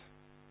us.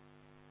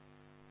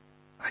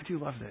 I do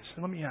love this.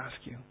 And let me ask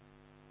you,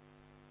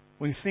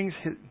 when things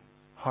hit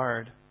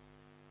hard,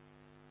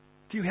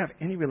 do you have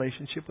any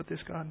relationship with this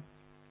God?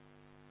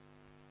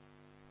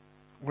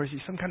 Or is He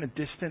some kind of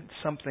distant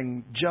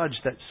something judge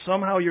that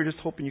somehow you're just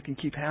hoping you can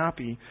keep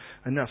happy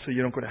enough so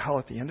you don't go to hell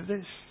at the end of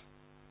this?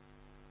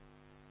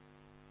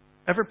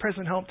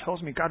 Ever-present help tells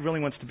me God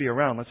really wants to be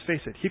around. Let's face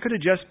it. He could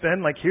have just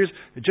been like,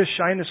 just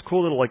shine this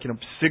cool little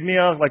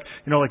insignia, like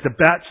the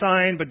bat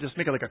sign, but just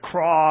make it like a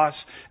cross.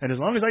 And as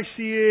long as I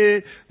see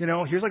it,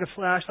 here's like a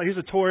flashlight,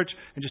 here's a torch,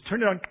 and just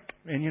turn it on.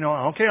 And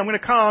okay, I'm going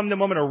to come. Then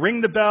I'm going to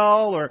ring the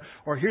bell,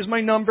 or here's my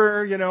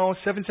number,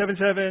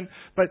 777.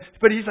 But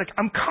He's like,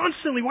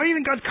 why do you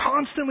think God's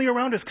constantly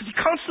around us? Because He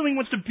constantly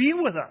wants to be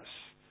with us.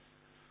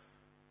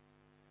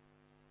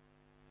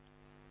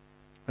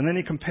 And then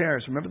He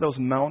compares. Remember those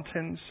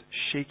mountains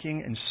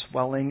shaking and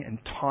swelling and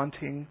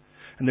taunting,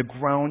 and the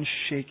ground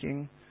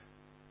shaking,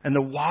 and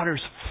the waters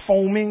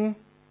foaming?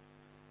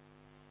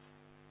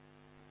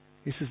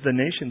 He says the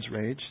nations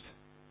raged.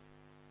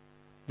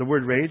 The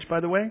word rage,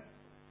 by the way,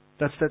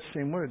 that's that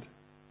same word.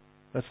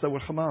 That's the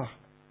word chamah.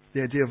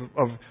 The idea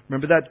of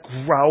remember that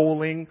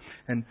growling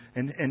and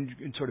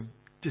sort of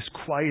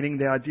disquieting,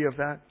 the idea of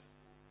that?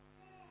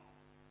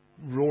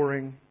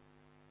 Roaring.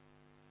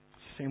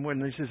 Same word.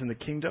 And He says in the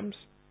kingdoms,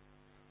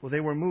 well, they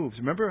were moved.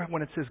 Remember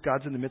when it says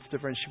God's in the midst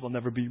of her and she will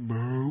never be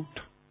moved?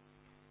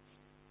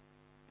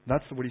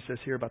 That's what He says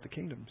here about the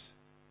kingdoms.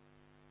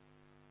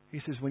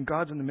 He says when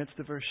God's in the midst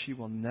of her,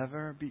 she'll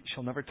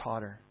never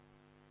totter.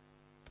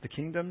 But the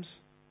kingdoms,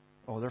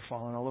 they're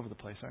falling all over the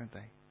place, aren't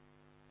they?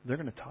 They're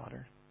going to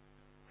totter.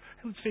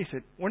 And let's face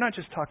it, we're not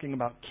just talking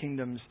about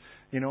kingdoms,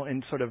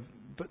 in sort of,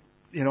 but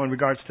in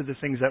regards to the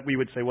things that we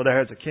would say, well,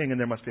 there is a king and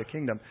there must be a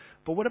kingdom.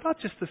 But what about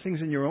just the things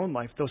in your own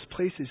life, those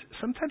places?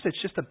 Sometimes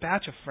it's just a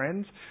batch of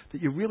friends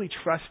that you really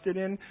trusted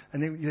in,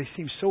 and they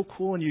seem so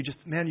cool, and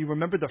you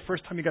remember the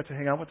first time you got to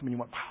hang out with them, and you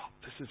went, wow,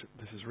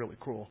 this is really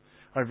cool.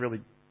 I've really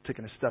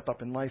taken a step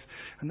up in life.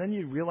 And then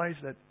you realize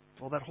that,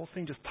 that whole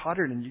thing just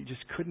tottered, and you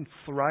just couldn't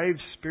thrive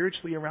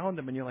spiritually around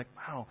them, and you're like,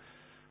 wow,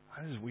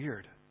 this is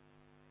weird.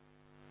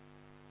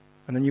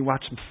 And then you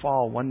watch them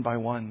fall one by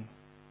one.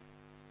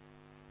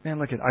 Man,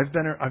 look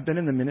I've been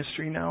in the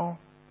ministry now.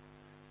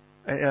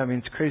 I mean,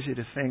 it's crazy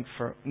to think,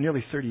 for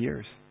nearly 30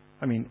 years.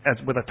 I mean,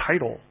 with a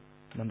title,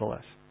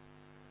 nonetheless.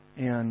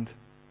 And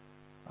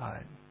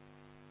I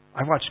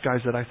watched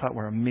guys that I thought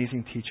were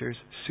amazing teachers,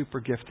 super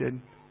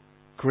gifted,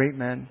 great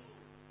men,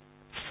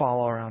 fall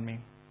all around me.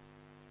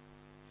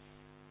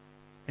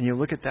 And you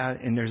look at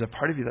that, and there's a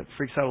part of you that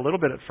freaks out a little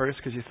bit at first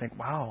because you think,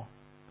 wow,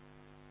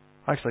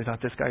 I actually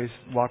thought this guy's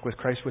walk with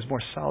Christ was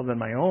more solid than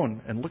my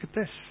own. And look at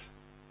this.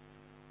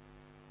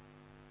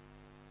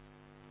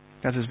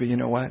 God says, but you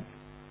know what?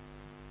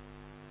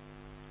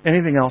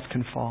 Anything else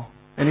can fall.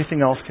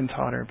 Anything else can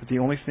totter. But the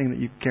only thing that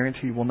you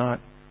guarantee will not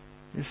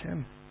is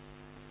Him.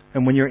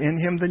 And when you're in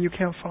Him, then you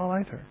can't fall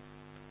either.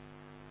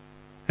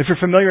 If you're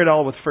familiar at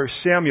all with 1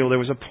 Samuel, there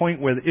was a point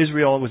where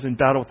Israel was in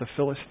battle with the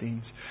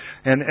Philistines.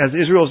 And as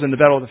Israel was in the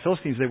battle with the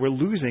Philistines, they were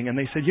losing. And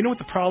they said, you know what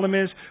the problem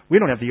is? We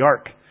don't have the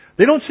ark.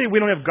 They don't say we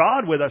don't have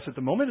God with us at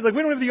the moment. It's like,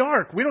 we don't have the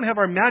ark. We don't have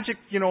our magic,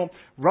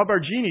 rub our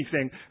genie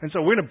thing. And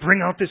so we're going to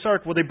bring out this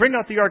ark. Well, they bring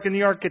out the ark, and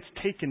the ark gets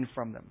taken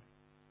from them.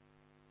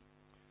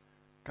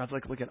 God's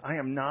like, look, I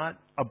am not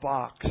a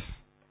box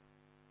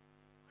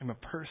I'm a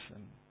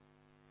person.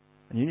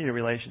 And you need a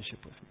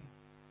relationship with me.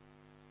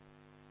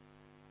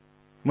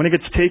 When it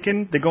gets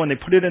taken, they go and they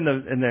put it in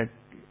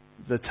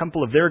the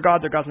temple of their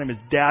god. Their god's name is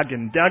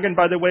Dagon. Dagon,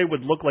 by the way,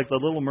 would look like the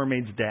Little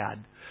Mermaid's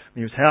dad.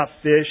 He was half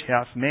fish,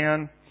 half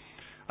man.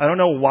 I don't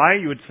know why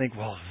you would think,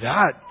 well,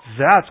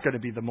 that's going to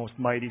be the most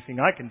mighty thing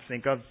I can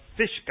think of,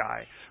 fish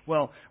guy.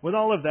 Well, with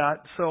all of that,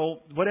 so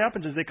what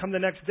happens is they come the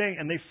next day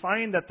and they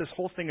find that this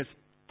whole thing is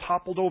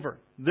toppled over.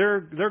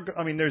 There's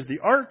the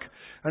ark,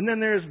 and then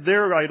there's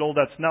their idol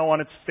that's now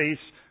on its face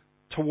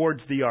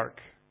towards the ark.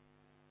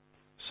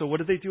 So what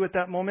did they do at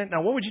that moment?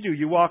 Now, what would you do?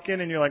 You walk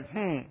in and you're like,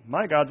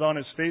 my God's on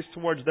his face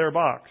towards their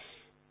box.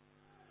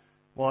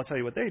 Well, I'll tell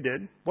you what they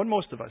did. What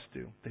most of us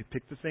do. They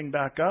picked the thing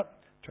back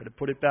up, tried to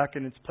put it back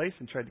in its place,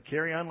 and tried to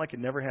carry on like it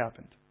never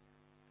happened.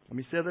 Let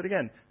me say that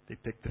again. They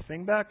picked the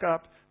thing back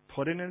up,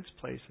 put it in its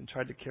place, and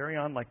tried to carry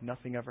on like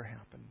nothing ever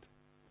happened.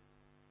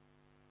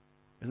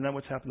 Isn't that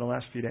what's happened the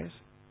last few days?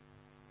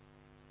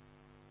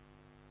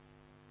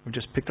 We've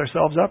just picked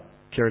ourselves up,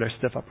 carried our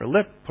stiff upper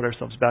lip, put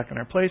ourselves back in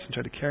our place, and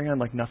tried to carry on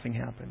like nothing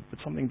happened. But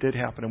something did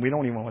happen, and we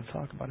don't even want to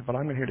talk about it. But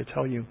I'm here to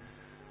tell you,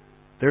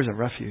 there's a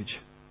refuge.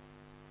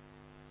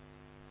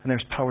 And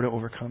there's power to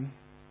overcome.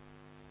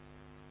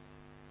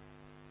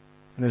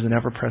 And there's an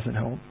ever-present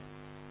help.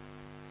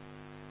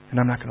 And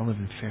I'm not going to live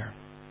in fear.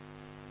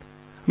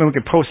 I mean, we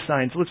can post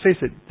signs. Let's face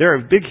it, there are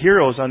big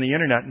heroes on the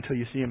internet until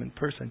you see them in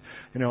person.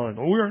 Like,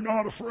 we're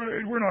not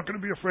afraid. We're not going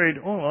to be afraid.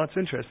 Oh, well, that's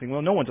interesting.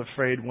 Well, no one's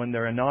afraid when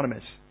they're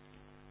anonymous.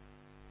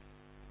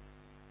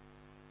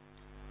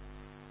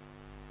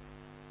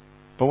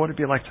 But what would it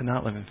be like to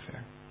not live in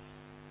fear?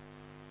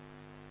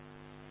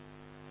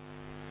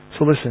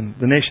 So listen,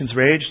 the nations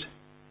raged.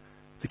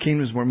 The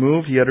kingdoms were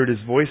moved. He uttered his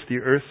voice. The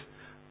earth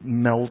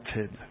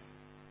melted.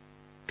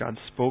 God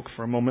spoke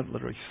for a moment,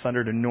 literally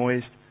thundered a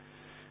noise,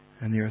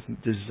 and the earth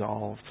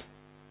dissolved.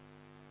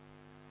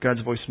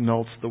 God's voice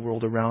melts the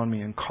world around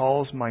me and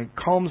calms my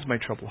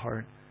troubled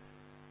heart.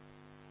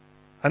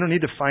 I don't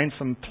need to find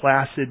some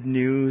placid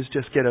news,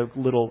 just get a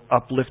little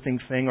uplifting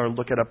thing, or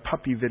look at a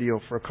puppy video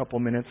for a couple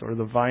minutes, or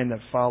the vine that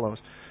follows.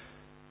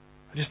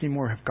 I just need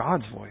more of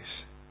God's voice.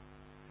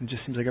 It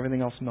just seems like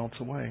everything else melts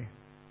away.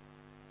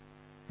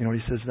 You know what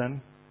he says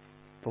then?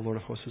 The Lord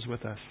of hosts is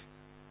with us.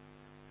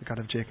 The God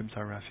of Jacob is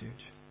our refuge.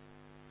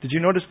 Did you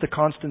notice the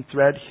constant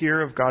thread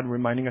here of God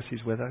reminding us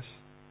he's with us?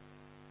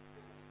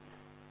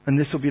 And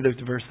this will be the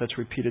verse that's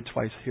repeated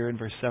twice here in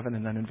verse 7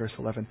 and then in verse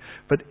 11.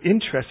 But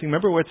interesting,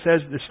 remember what it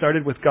says? It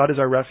started with God is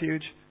our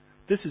refuge?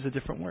 This is a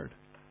different word.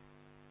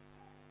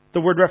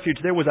 The word refuge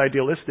there was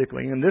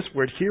idealistically, and this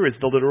word here is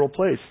the literal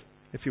place,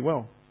 if you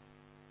will.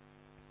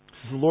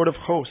 The Lord of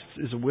hosts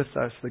is with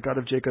us. The God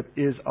of Jacob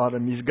is our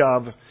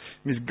Mizgav.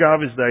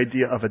 Mizgav is the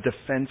idea of a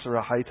defense or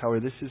a high tower.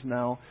 This is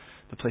now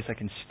the place I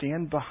can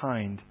stand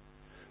behind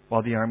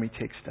while the army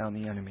takes down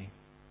the enemy.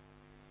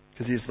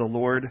 Because he is the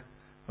Lord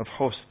of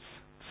hosts.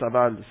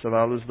 Saval.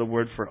 Saval is the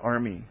word for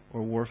army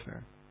or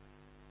warfare.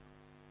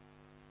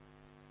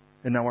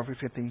 And now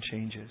everything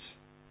changes.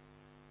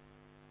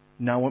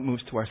 Now it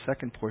moves to our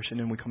second portion,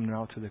 and we come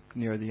now to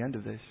near the end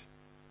of this,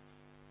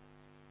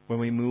 when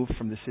we move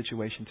from the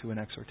situation to an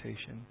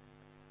exhortation.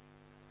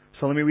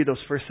 So let me read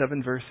those first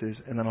 7 verses,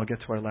 and then I'll get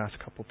to our last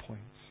couple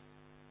points.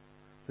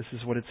 This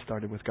is what it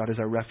started with. God is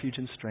our refuge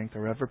and strength,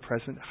 our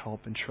ever-present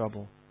help in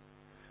trouble.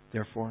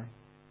 Therefore,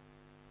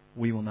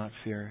 we will not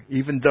fear.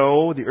 Even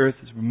though the earth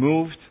is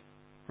removed,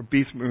 or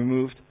be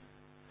removed,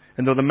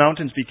 and though the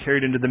mountains be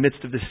carried into the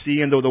midst of the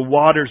sea, and though the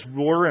waters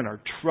roar and are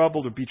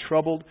troubled or be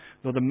troubled,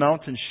 though the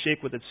mountains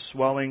shake with its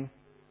swelling.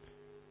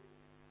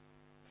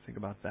 Think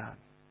about that.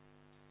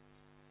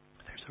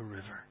 There's a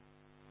river.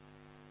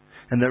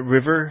 And that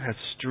river has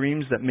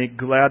streams that make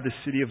glad the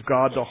city of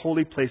God, the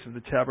holy place of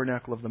the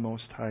tabernacle of the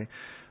Most High.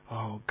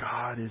 Oh,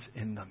 God is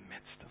in the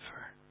midst of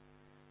her.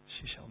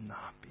 She shall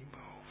not be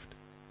moved.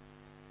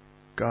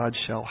 God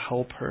shall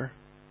help her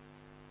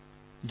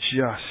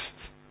just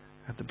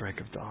at the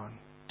break of dawn.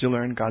 Did you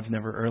learn God's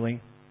never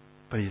early,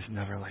 but He is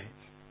never late?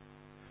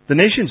 The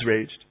nations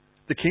raged.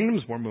 The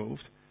kingdoms were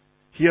moved.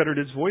 He uttered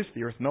His voice.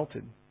 The earth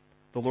melted.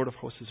 The Lord of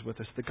hosts is with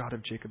us. The God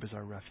of Jacob is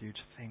our refuge.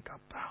 Think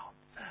about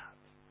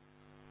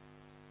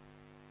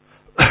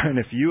that. And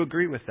if you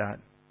agree with that,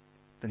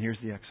 then here's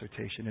the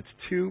exhortation. It's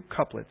 2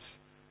 couplets.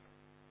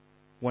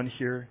 One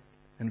here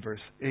in verse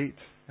 8,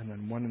 and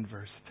then one in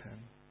verse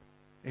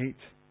 10. 8.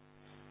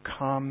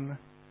 Come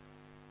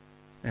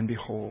and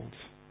behold.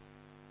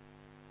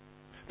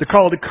 The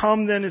call to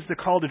come then is the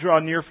call to draw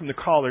near from the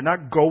caller.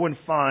 Not go and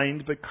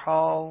find, but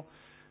call.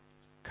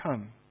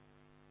 Come.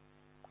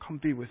 Come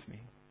be with me.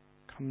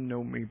 Come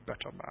know me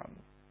better, man.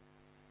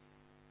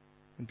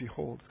 And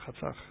behold,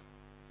 chatzach.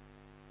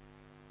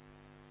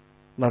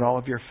 Let all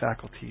of your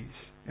faculties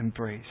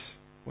embrace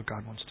what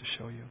God wants to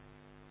show you.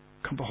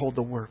 Come behold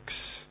the works.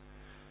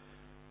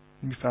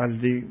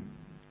 The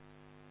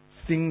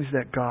things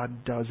that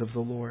God does of the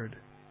Lord.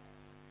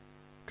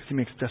 Because He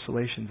makes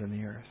desolations in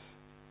the earth.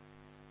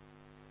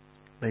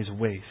 Lays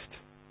waste.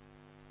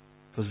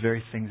 Those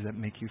very things that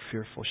make you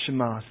fearful.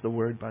 Shema is the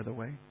word, by the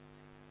way.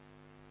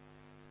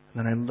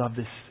 And then I love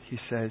this. He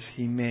says,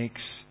 He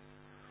makes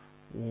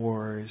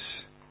wars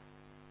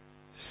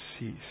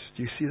cease.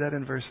 Do you see that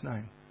in verse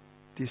 9?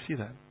 Do you see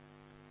that?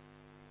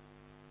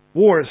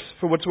 Wars,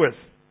 for what's worth.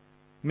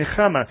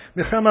 Milchama.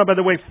 Milchama, by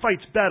the way,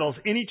 fights, battles,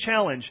 any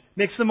challenge.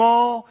 Makes them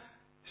all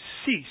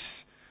cease.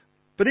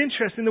 But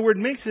interesting, the word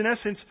makes, in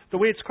essence, the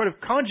way it's kind of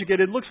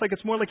conjugated, looks like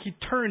it's more like he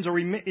turns, or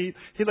he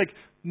like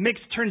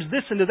turns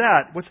this into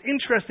that. What's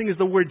interesting is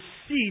the word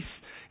cease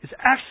is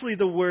actually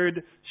the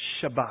word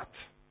Shabbat.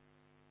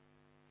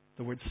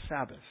 The word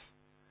Sabbath.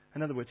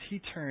 In other words,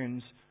 He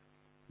turns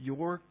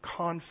your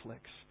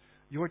conflicts,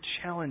 your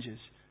challenges,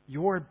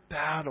 your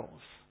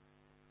battles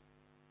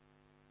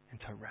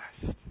into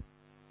rest.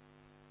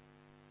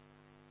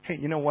 Hey,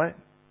 you know what?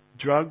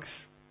 Drugs,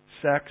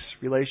 sex,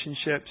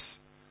 relationships,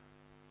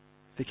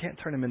 they can't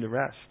turn them into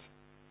rest.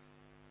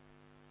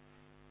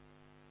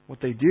 What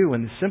they do,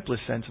 in the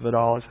simplest sense of it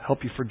all, is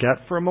help you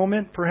forget for a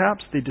moment,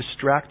 perhaps. They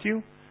distract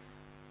you.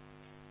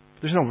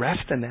 There's no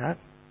rest in that.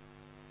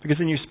 Because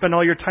then you spend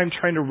all your time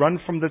trying to run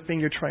from the thing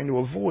you're trying to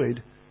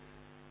avoid.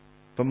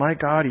 But my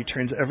God, He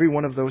turns every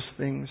one of those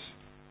things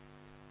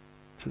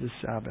to the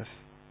Sabbath,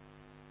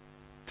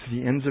 to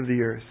the ends of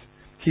the earth.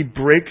 He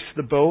breaks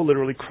the bow,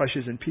 literally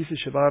crushes in pieces,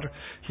 Shabbat.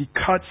 He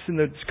cuts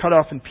cut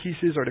off in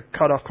pieces, or to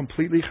cut off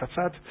completely,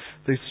 Chatzat,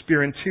 the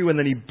spear in two, and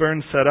then He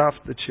burns set off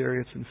the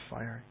chariots in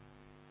fire.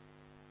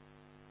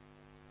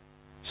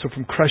 So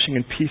from crushing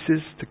in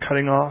pieces to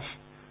cutting off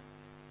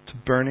to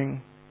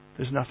burning,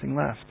 there's nothing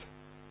left.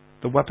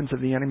 The weapons of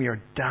the enemy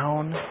are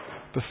down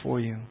before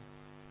you.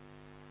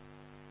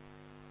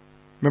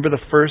 Remember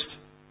the first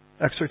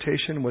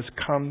exhortation was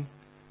come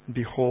and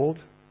behold?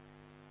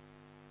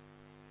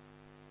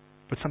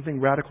 But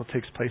something radical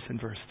takes place in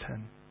verse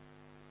 10.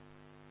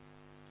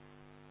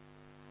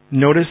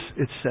 Notice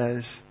it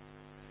says,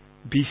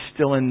 be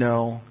still and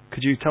know.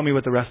 Could you tell me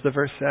what the rest of the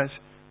verse says?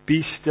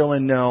 Be still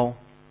and know.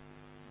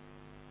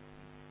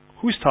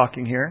 Who's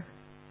talking here?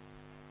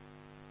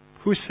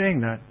 Who's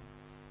saying that?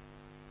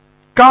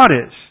 God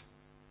is.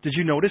 Did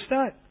you notice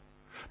that?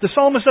 The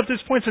psalmist up to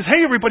this point says,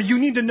 hey everybody, you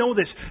need to know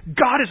this.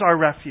 God is our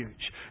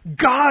refuge.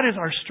 God is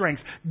our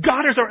strength.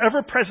 God is our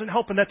ever-present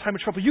help in that time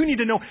of trouble. You need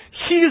to know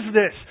He is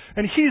this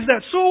and He's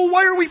that. So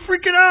why are we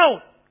freaking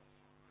out?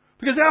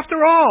 Because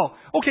after all,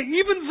 okay,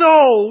 even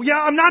though,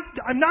 I'm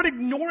not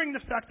ignoring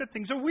the fact that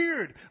things are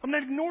weird. I'm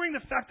not ignoring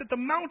the fact that the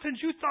mountains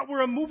you thought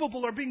were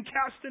immovable are being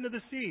cast into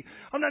the sea.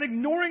 I'm not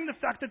ignoring the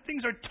fact that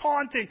things are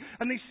taunting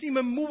and they seem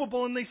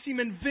immovable and they seem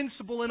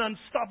invincible and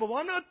unstoppable.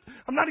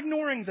 I'm not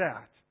ignoring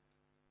that.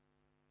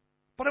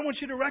 But I want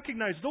you to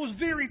recognize those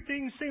very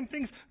things, same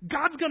things,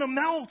 God's going to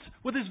melt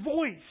with His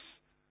voice.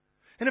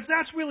 And if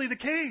that's really the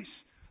case,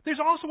 there's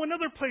also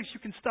another place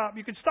you can stop.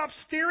 You can stop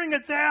staring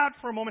at that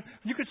for a moment.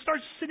 You can start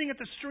sitting at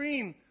the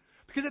stream.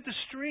 Because at the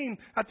stream,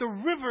 at the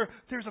river,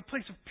 there's a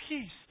place of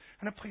peace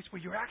and a place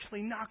where you're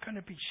actually not going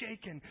to be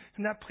shaken.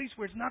 And that place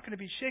where it's not going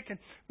to be shaken,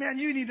 man,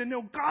 you need to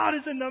know God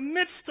is in the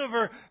midst of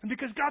her. And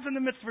because God's in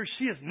the midst of her,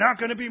 she is not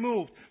going to be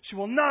moved. She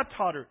will not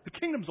totter. The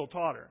kingdoms will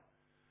totter.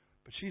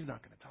 But she's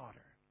not going to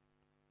totter.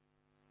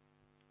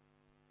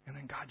 And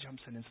then God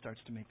jumps in and starts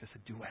to make this a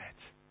duet.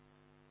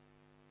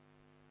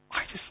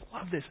 I just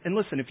love this. And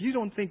listen, if you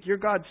don't think your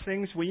God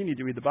sings, well, you need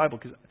to read the Bible,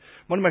 because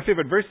one of my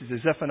favorite verses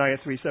is Zephaniah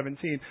 3:17.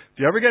 If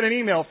you ever get an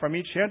email from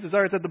me, chances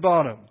are it's at the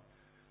bottom.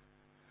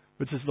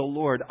 Which is the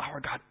Lord,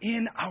 our God,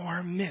 in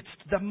our midst,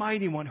 the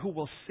mighty one who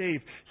will save.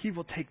 He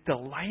will take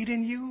delight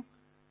in you.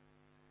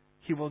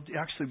 He will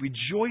actually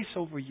rejoice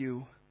over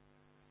you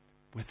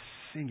with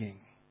singing.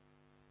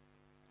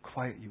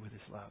 Quiet you with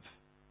His love.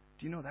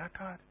 Do you know that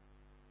God?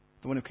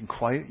 The one who can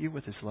quiet you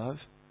with His love.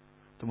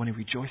 The one who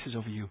rejoices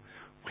over you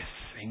with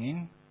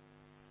singing.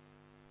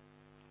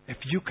 If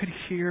you could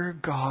hear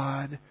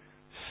God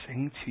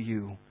sing to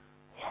you,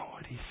 what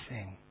would He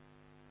sing?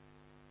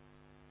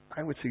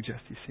 I would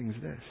suggest He sings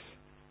this.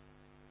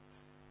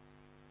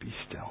 Be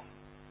still.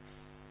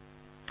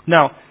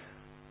 Now,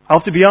 I'll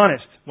have to be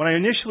honest. When I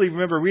initially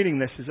remember reading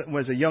this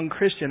as a young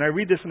Christian, I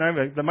read this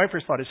and my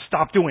first thought is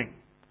stop doing,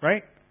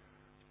 right?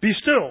 Be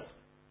still.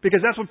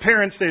 Because that's what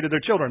parents say to their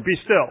children. Be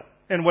still.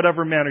 In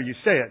whatever manner you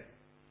say it.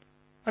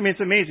 I mean,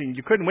 it's amazing.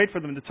 You couldn't wait for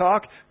them to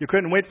talk. You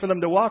couldn't wait for them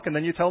to walk. And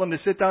then you tell them to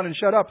sit down and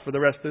shut up for the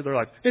rest of their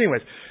life.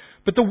 Anyways,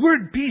 but the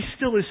word be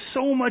still is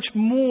so much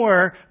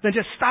more than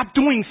just stop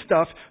doing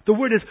stuff. The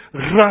word is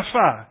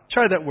rafa.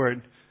 Try that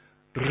word.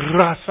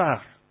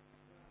 Rafa.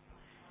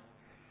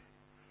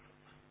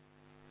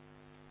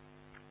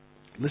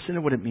 Listen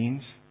to what it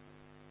means.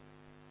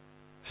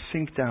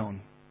 Sink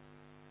down.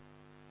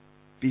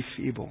 Be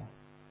feeble.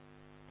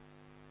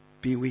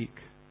 Be weak.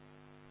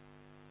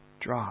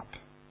 Drop.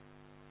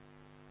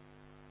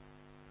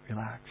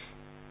 Relax.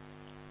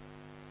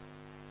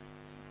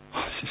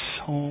 Oh, this is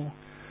so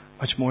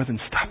much more than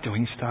stop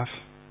doing stuff.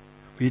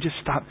 Will you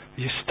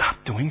stop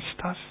doing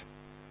stuff?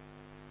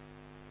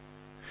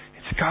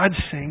 It's God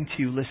saying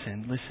to you,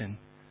 listen.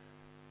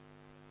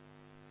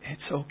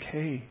 It's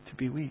okay to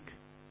be weak.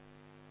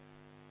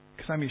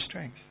 Because I'm your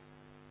strength.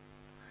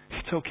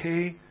 It's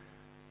okay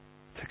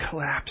to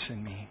collapse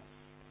in me.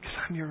 Because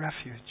I'm I'm your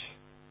refuge.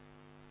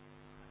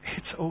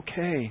 It's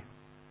okay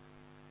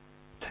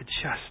to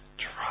just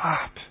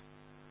drop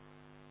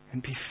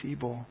and be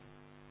feeble,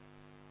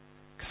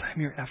 because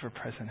I'm your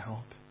ever-present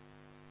help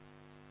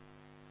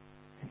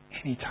in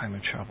any time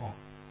of trouble,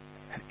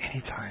 at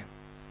any time.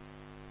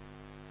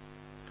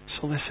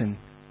 So listen,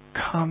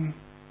 come,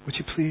 would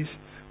you please,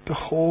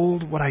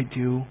 behold what I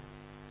do,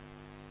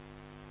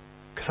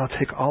 because I'll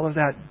take all of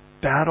that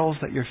battles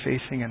that you're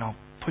facing and I'll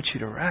put you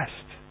to rest.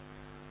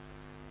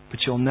 But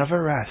you'll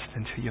never rest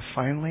until you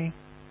finally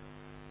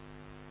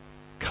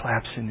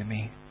collapse into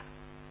me.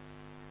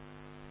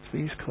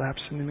 Please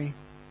collapse into me.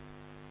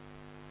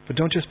 But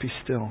don't just be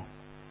still.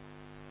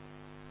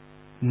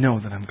 Know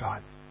that I'm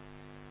God.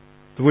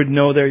 The word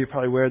know there, you're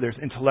probably aware there's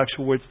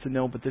intellectual words to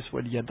know, but this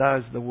word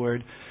yada is the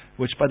word,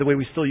 which, by the way,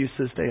 we still use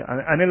to this day.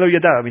 Anelo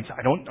yada means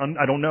I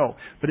don't know.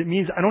 But it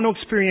means I don't know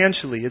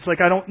experientially. It's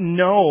like I don't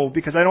know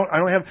because I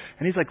don't have.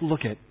 And he's like,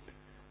 look it.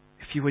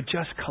 If you would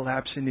just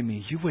collapse into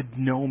me, you would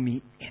know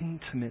me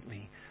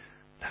intimately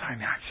that I'm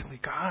actually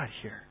God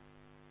here.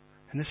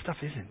 And this stuff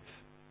isn't.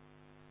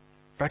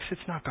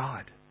 Brexit's not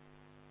God.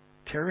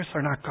 Terrorists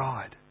are not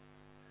God.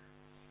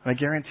 And I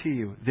guarantee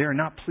you, they are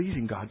not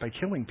pleasing God by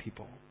killing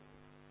people.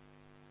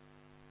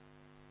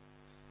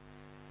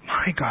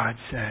 My God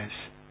says,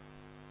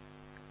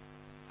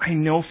 I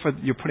know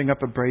you're putting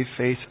up a brave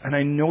face, and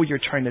I know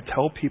you're trying to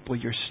tell people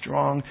you're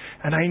strong,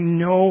 and I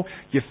know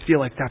you feel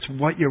like that's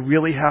what you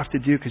really have to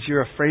do because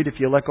you're afraid if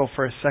you let go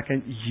for a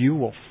second, you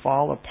will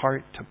fall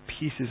apart to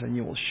pieces and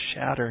you will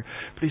shatter.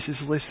 But he says,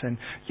 listen,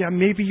 yeah,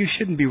 maybe you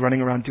shouldn't be running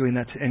around doing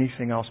that to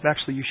anything else.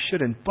 Actually, you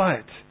shouldn't,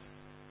 but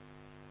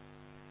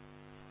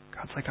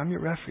God's like, I'm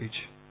your refuge,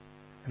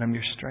 and I'm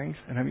your strength,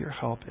 and I'm your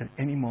help at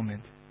any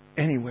moment,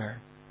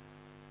 anywhere.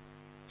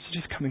 So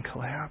just come and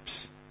collapse.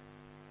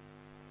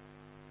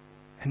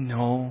 And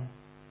know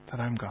that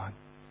I'm God.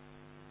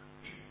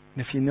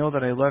 And if you know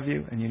that I love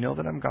you and you know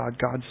that I'm God,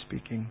 God's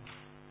speaking,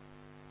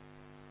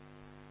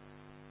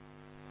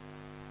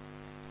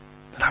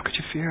 then how could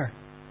you fear?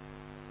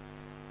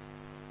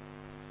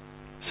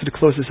 So to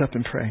close this up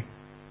and pray,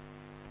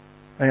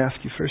 I ask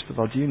you first of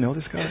all, do you know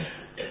this God?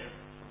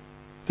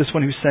 This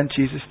one who sent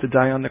Jesus to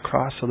die on the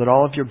cross so that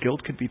all of your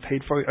guilt could be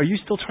paid for? Are you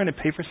still trying to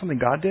pay for something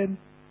God did?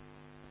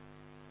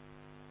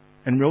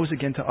 And rose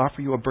again to offer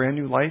you a brand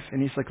new life.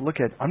 And he's like, look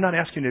I'm not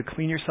asking you to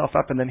clean yourself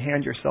up and then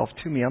hand yourself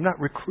to me. I'm not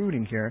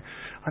recruiting here.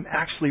 I'm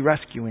actually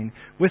rescuing.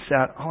 With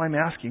that, all I'm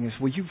asking is,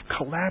 will you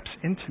collapse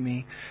into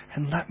me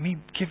and let me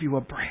give you a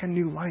brand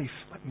new life?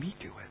 Let me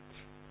do it.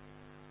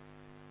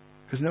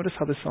 Because notice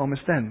how the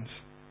psalmist ends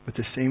with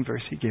the same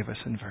verse he gave us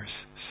in verse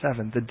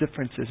 7. The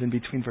difference is in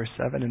between verse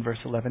 7 and verse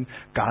 11,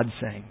 God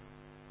saying.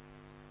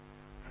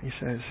 He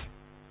says,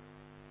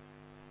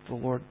 the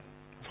Lord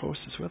of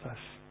hosts is with us.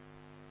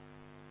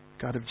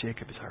 God of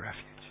Jacob is our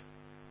refuge.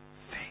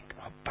 Think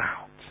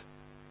about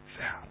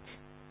that.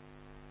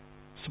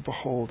 So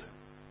behold,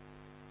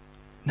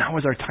 now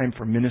is our time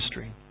for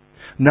ministry.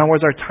 Now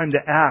is our time to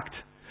act.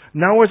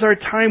 Now is our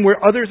time where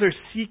others are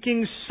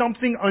seeking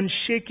something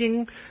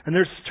unshaking, and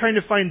they're trying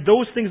to find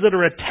those things that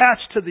are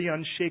attached to the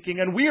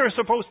unshaking, and we are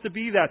supposed to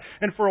be that.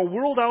 And for a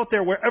world out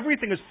there where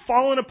everything is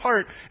falling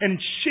apart and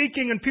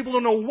shaking and people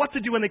don't know what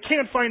to do and they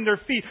can't find their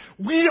feet,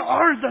 we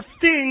are the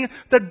thing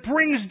that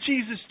brings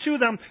Jesus to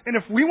them. And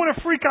if we want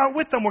to freak out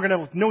with them, we're going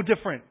to look no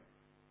different.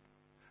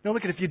 Now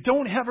look, if you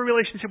don't have a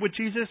relationship with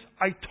Jesus,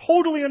 I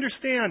totally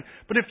understand.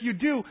 But if you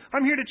do,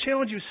 I'm here to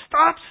challenge you.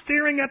 Stop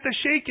staring at the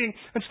shaking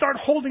and start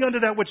holding onto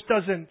that which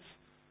doesn't.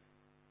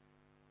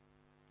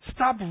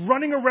 Stop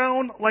running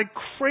around like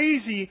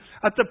crazy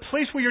at the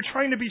place where you're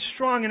trying to be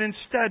strong and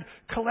instead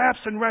collapse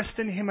and rest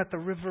in Him at the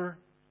river.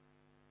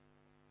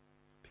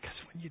 Because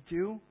when you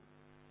do,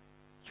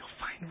 you'll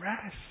find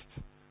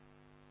rest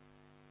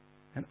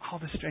and all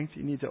the strength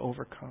you need to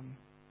overcome.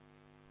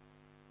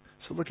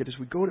 So look, as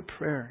we go to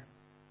prayer,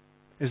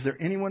 is there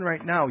anyone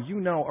right now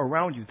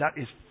around you that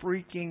is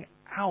freaking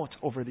out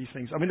over these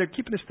things? I mean, they're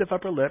keeping a stiff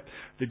upper lip.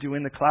 They're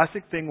doing the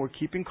classic thing. We're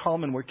keeping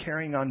calm and we're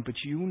carrying on. But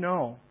you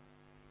know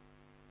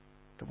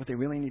that what they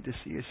really need to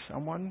see is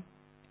someone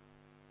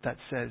that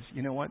says,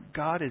 you know what?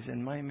 God is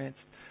in my midst.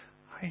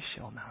 I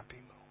shall not be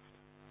moved.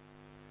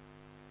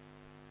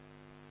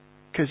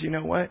 Because you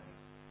know what?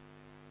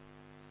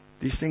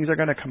 These things are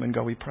going to come and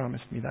go. He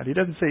promised me that. He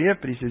doesn't say if,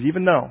 but He says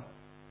even though.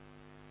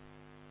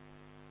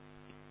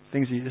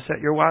 Things that you set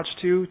your watch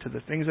to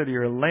the things that are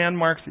your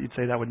landmarks that you'd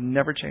say that would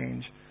never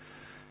change.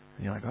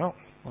 And you're like, oh,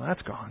 well,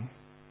 that's gone.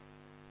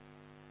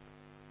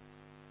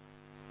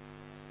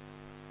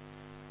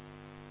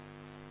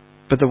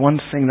 But the one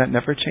thing that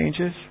never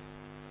changes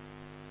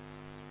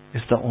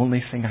is the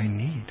only thing I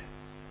need.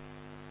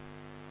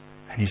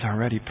 And He's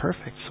already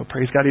perfect. So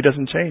praise God He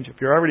doesn't change.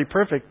 If you're already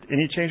perfect,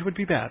 any change would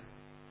be bad.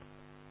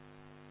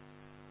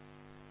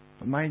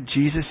 But my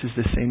Jesus is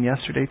the same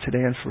yesterday,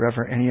 today, and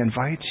forever, and He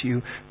invites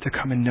you to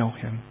come and know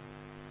Him.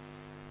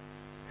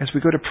 As we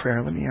go to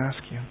prayer, let me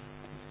ask you,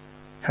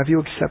 Have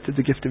you accepted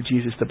the gift of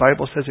Jesus? The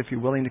Bible says if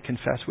you're willing to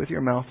confess with your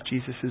mouth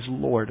Jesus is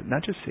Lord,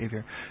 not just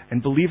Savior,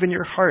 and believe in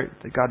your heart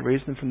that God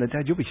raised Him from the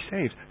dead, you'll be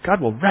saved.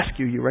 God will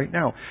rescue you right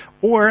now.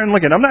 And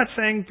look, I'm not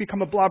saying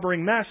become a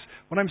blobbering mess.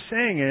 What I'm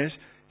saying is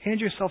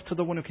hand yourself to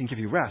the one who can give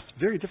you rest.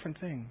 Very different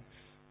things.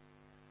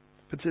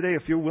 But today,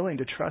 if you're willing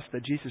to trust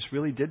that Jesus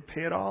really did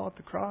pay it all at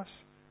the cross,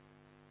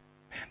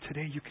 man,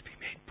 today you could be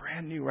made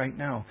brand new right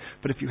now.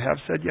 But if you have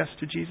said yes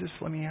to Jesus,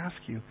 let me ask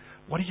you,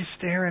 what are you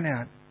staring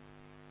at?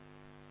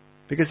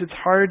 Because it's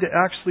hard to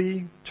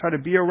actually try to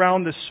be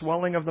around the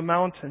swelling of the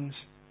mountains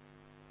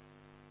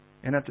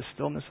and at the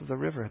stillness of the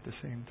river at the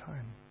same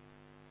time.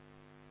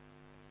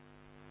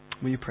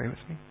 Will you pray with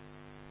me?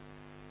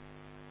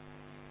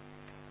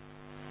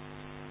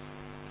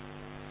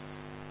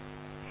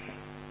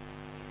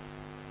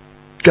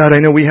 God, I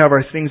know we have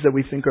our things that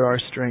we think are our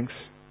strengths.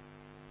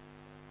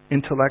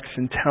 Intellects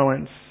and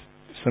talents.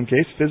 In some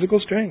case, physical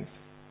strength.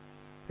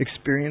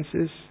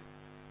 Experiences.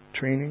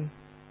 Training.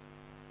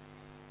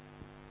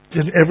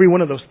 Just every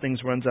one of those things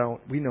runs out.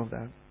 We know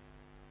that.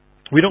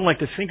 We don't like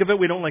to think of it.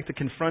 We don't like to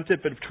confront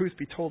it. But if truth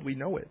be told, we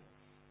know it.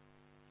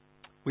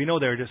 We know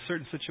there are just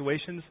certain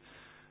situations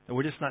that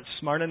we're just not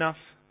smart enough,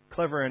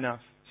 clever enough,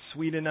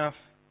 sweet enough,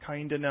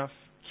 kind enough,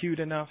 cute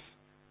enough,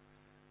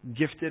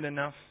 gifted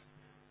enough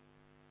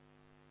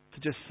to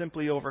just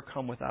simply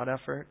overcome without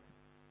effort.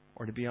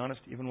 Or to be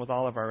honest, even with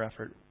all of our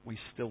effort, we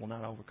still will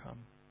not overcome.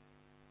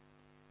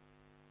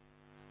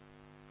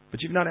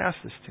 But you've not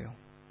asked us to.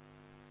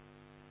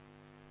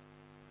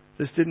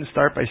 This didn't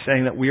start by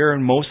saying that we are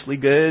mostly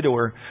good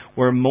or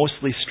we're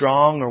mostly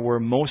strong or we're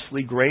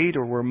mostly great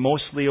or we're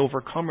mostly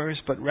overcomers,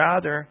 but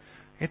rather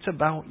it's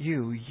about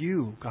you.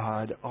 You,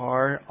 God,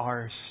 are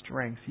our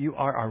strength. You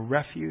are our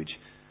refuge,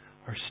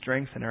 our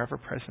strength, and our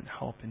ever-present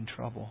help in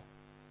trouble.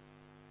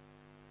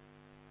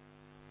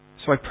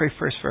 So I pray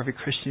first for every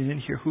Christian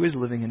in here who is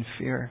living in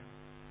fear.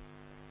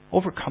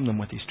 Overcome them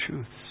with these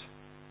truths.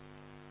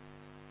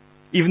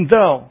 Even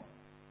though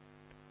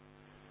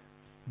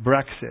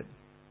Brexit,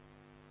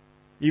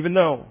 even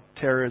though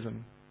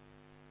terrorism,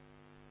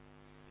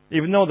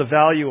 even though the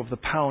value of the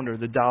pound or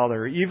the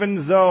dollar,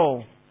 even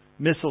though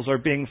missiles are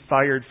being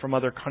fired from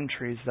other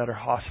countries that are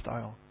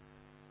hostile,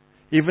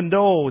 even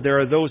though there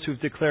are those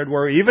who've declared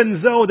war,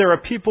 even though there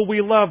are people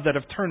we love that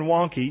have turned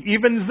wonky,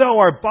 even though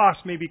our boss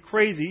may be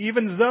crazy,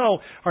 even though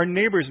our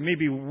neighbors may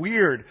be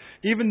weird,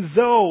 even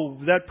though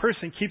that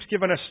person keeps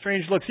giving us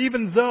strange looks,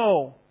 even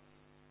though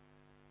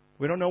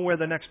we don't know where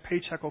the next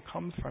paycheck will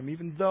come from,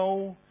 even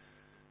though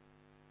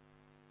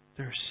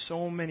there are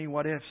so many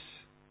what ifs.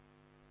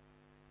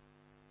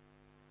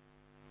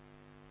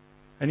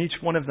 And each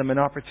one of them an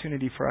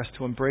opportunity for us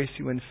to embrace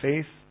you in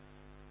faith,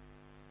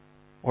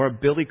 or a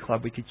billy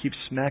club we could keep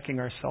smacking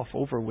ourselves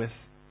over with.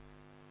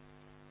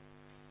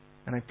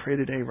 And I pray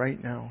today,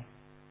 right now,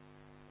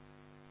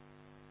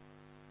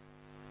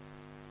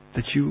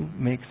 that you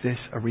make this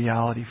a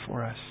reality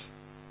for us.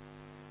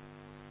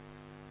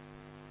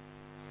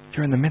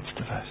 You're in the midst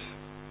of us.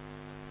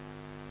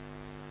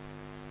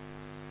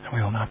 And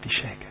we will not be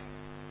shaken.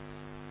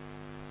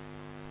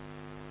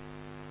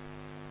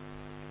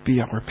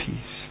 Be our peace,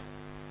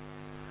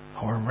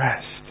 our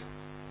rest,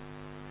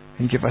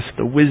 and give us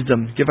the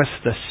wisdom, give us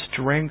the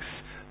strength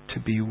to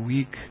be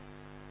weak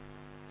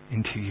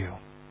into you.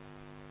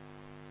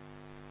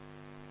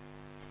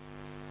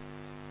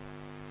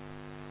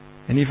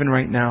 And even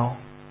right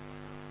now,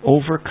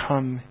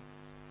 overcome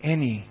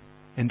any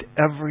and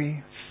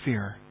every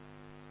fear,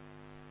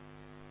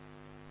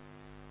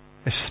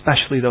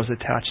 especially those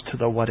attached to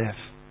the what if.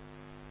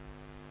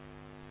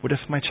 What if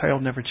my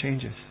child never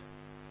changes?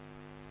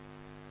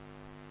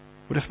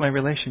 What if my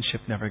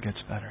relationship never gets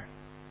better?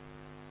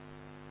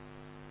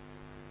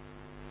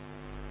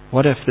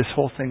 What if this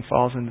whole thing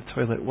falls in the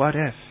toilet? What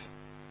if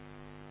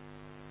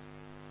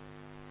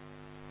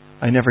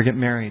I never get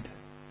married?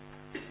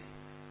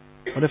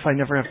 What if I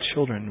never have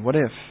children? What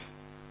if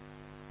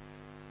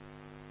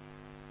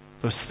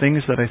those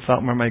things that I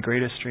thought were my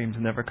greatest dreams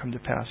never come to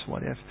pass?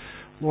 What if?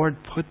 Lord,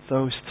 put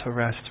those to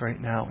rest right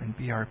now and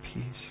be our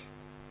peace.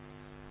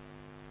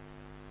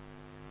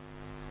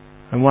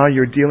 And while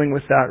you're dealing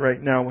with that right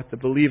now with the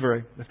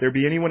believer, if there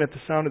be anyone at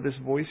the sound of this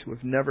voice who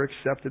have never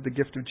accepted the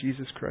gift of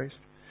Jesus Christ,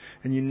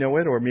 and you know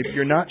it, or maybe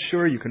you're not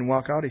sure, you can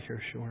walk out of here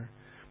sure.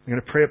 I'm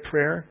going to pray a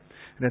prayer,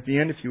 and at the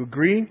end, if you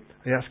agree,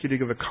 I ask you to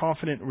give a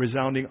confident,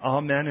 resounding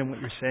amen, and what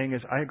you're saying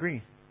is, I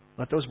agree.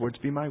 Let those words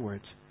be my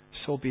words.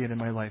 So be it in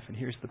my life. And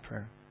here's the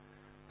prayer.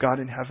 God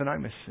in heaven,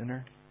 I'm a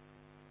sinner,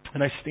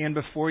 and I stand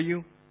before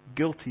you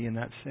guilty in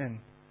that sin.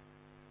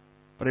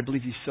 But I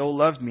believe you so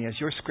loved me, as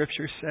your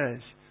scripture says,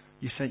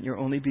 you sent your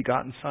only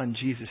begotten Son,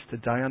 Jesus, to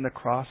die on the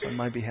cross on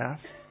my behalf,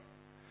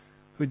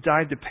 who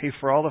died to pay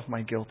for all of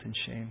my guilt and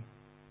shame.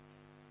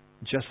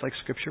 Just like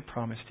Scripture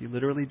promised, He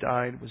literally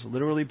died, was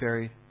literally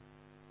buried,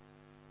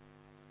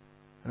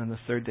 and on the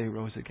third day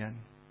rose again.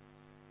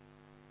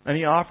 And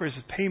He offers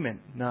payment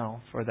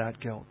now for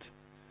that guilt.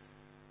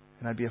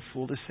 And I'd be a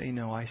fool to say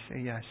no. I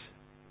say yes.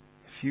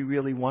 If you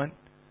really want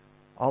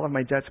all of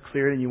my debts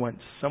cleared and you want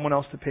someone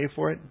else to pay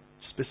for it,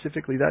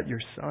 specifically that your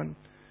Son,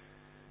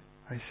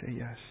 I say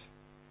yes.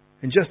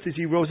 And just as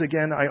He rose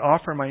again, I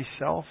offer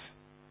myself,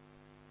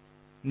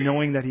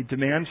 knowing that He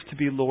demands to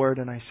be Lord,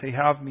 and I say,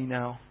 have me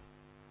now.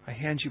 I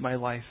hand you my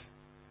life.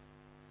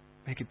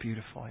 Make it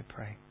beautiful, I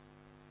pray.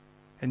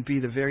 And be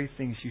the very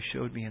things you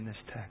showed me in this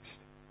text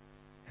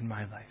in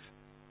my life.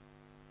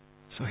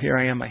 So here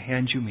I am, I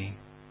hand you me.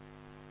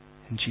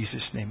 In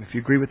Jesus' name. If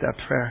you agree with that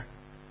prayer,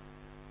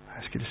 I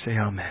ask you to say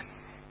amen.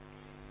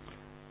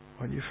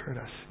 Lord, you've heard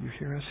us. You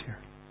hear us here.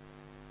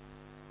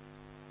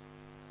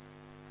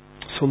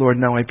 So Lord,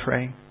 now I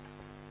pray.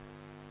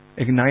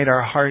 Ignite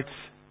our hearts.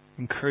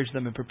 Encourage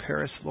them and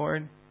prepare us,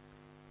 Lord,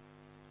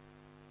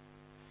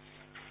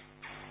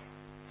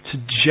 to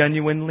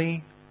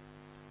genuinely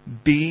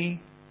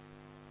be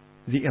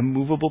the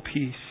immovable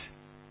peace,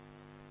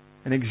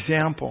 an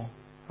example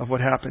of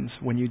what happens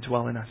when you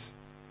dwell in us,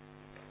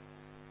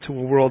 to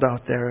a world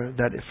out there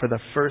that for the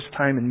first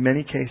time in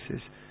many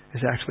cases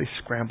is actually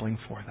scrambling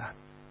for that.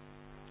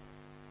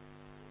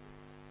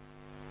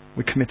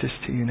 We commit this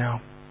to you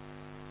now.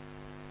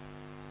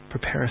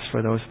 Prepare us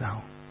for those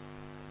now.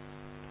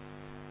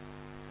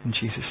 In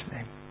Jesus'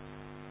 name.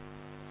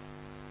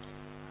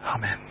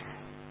 Amen.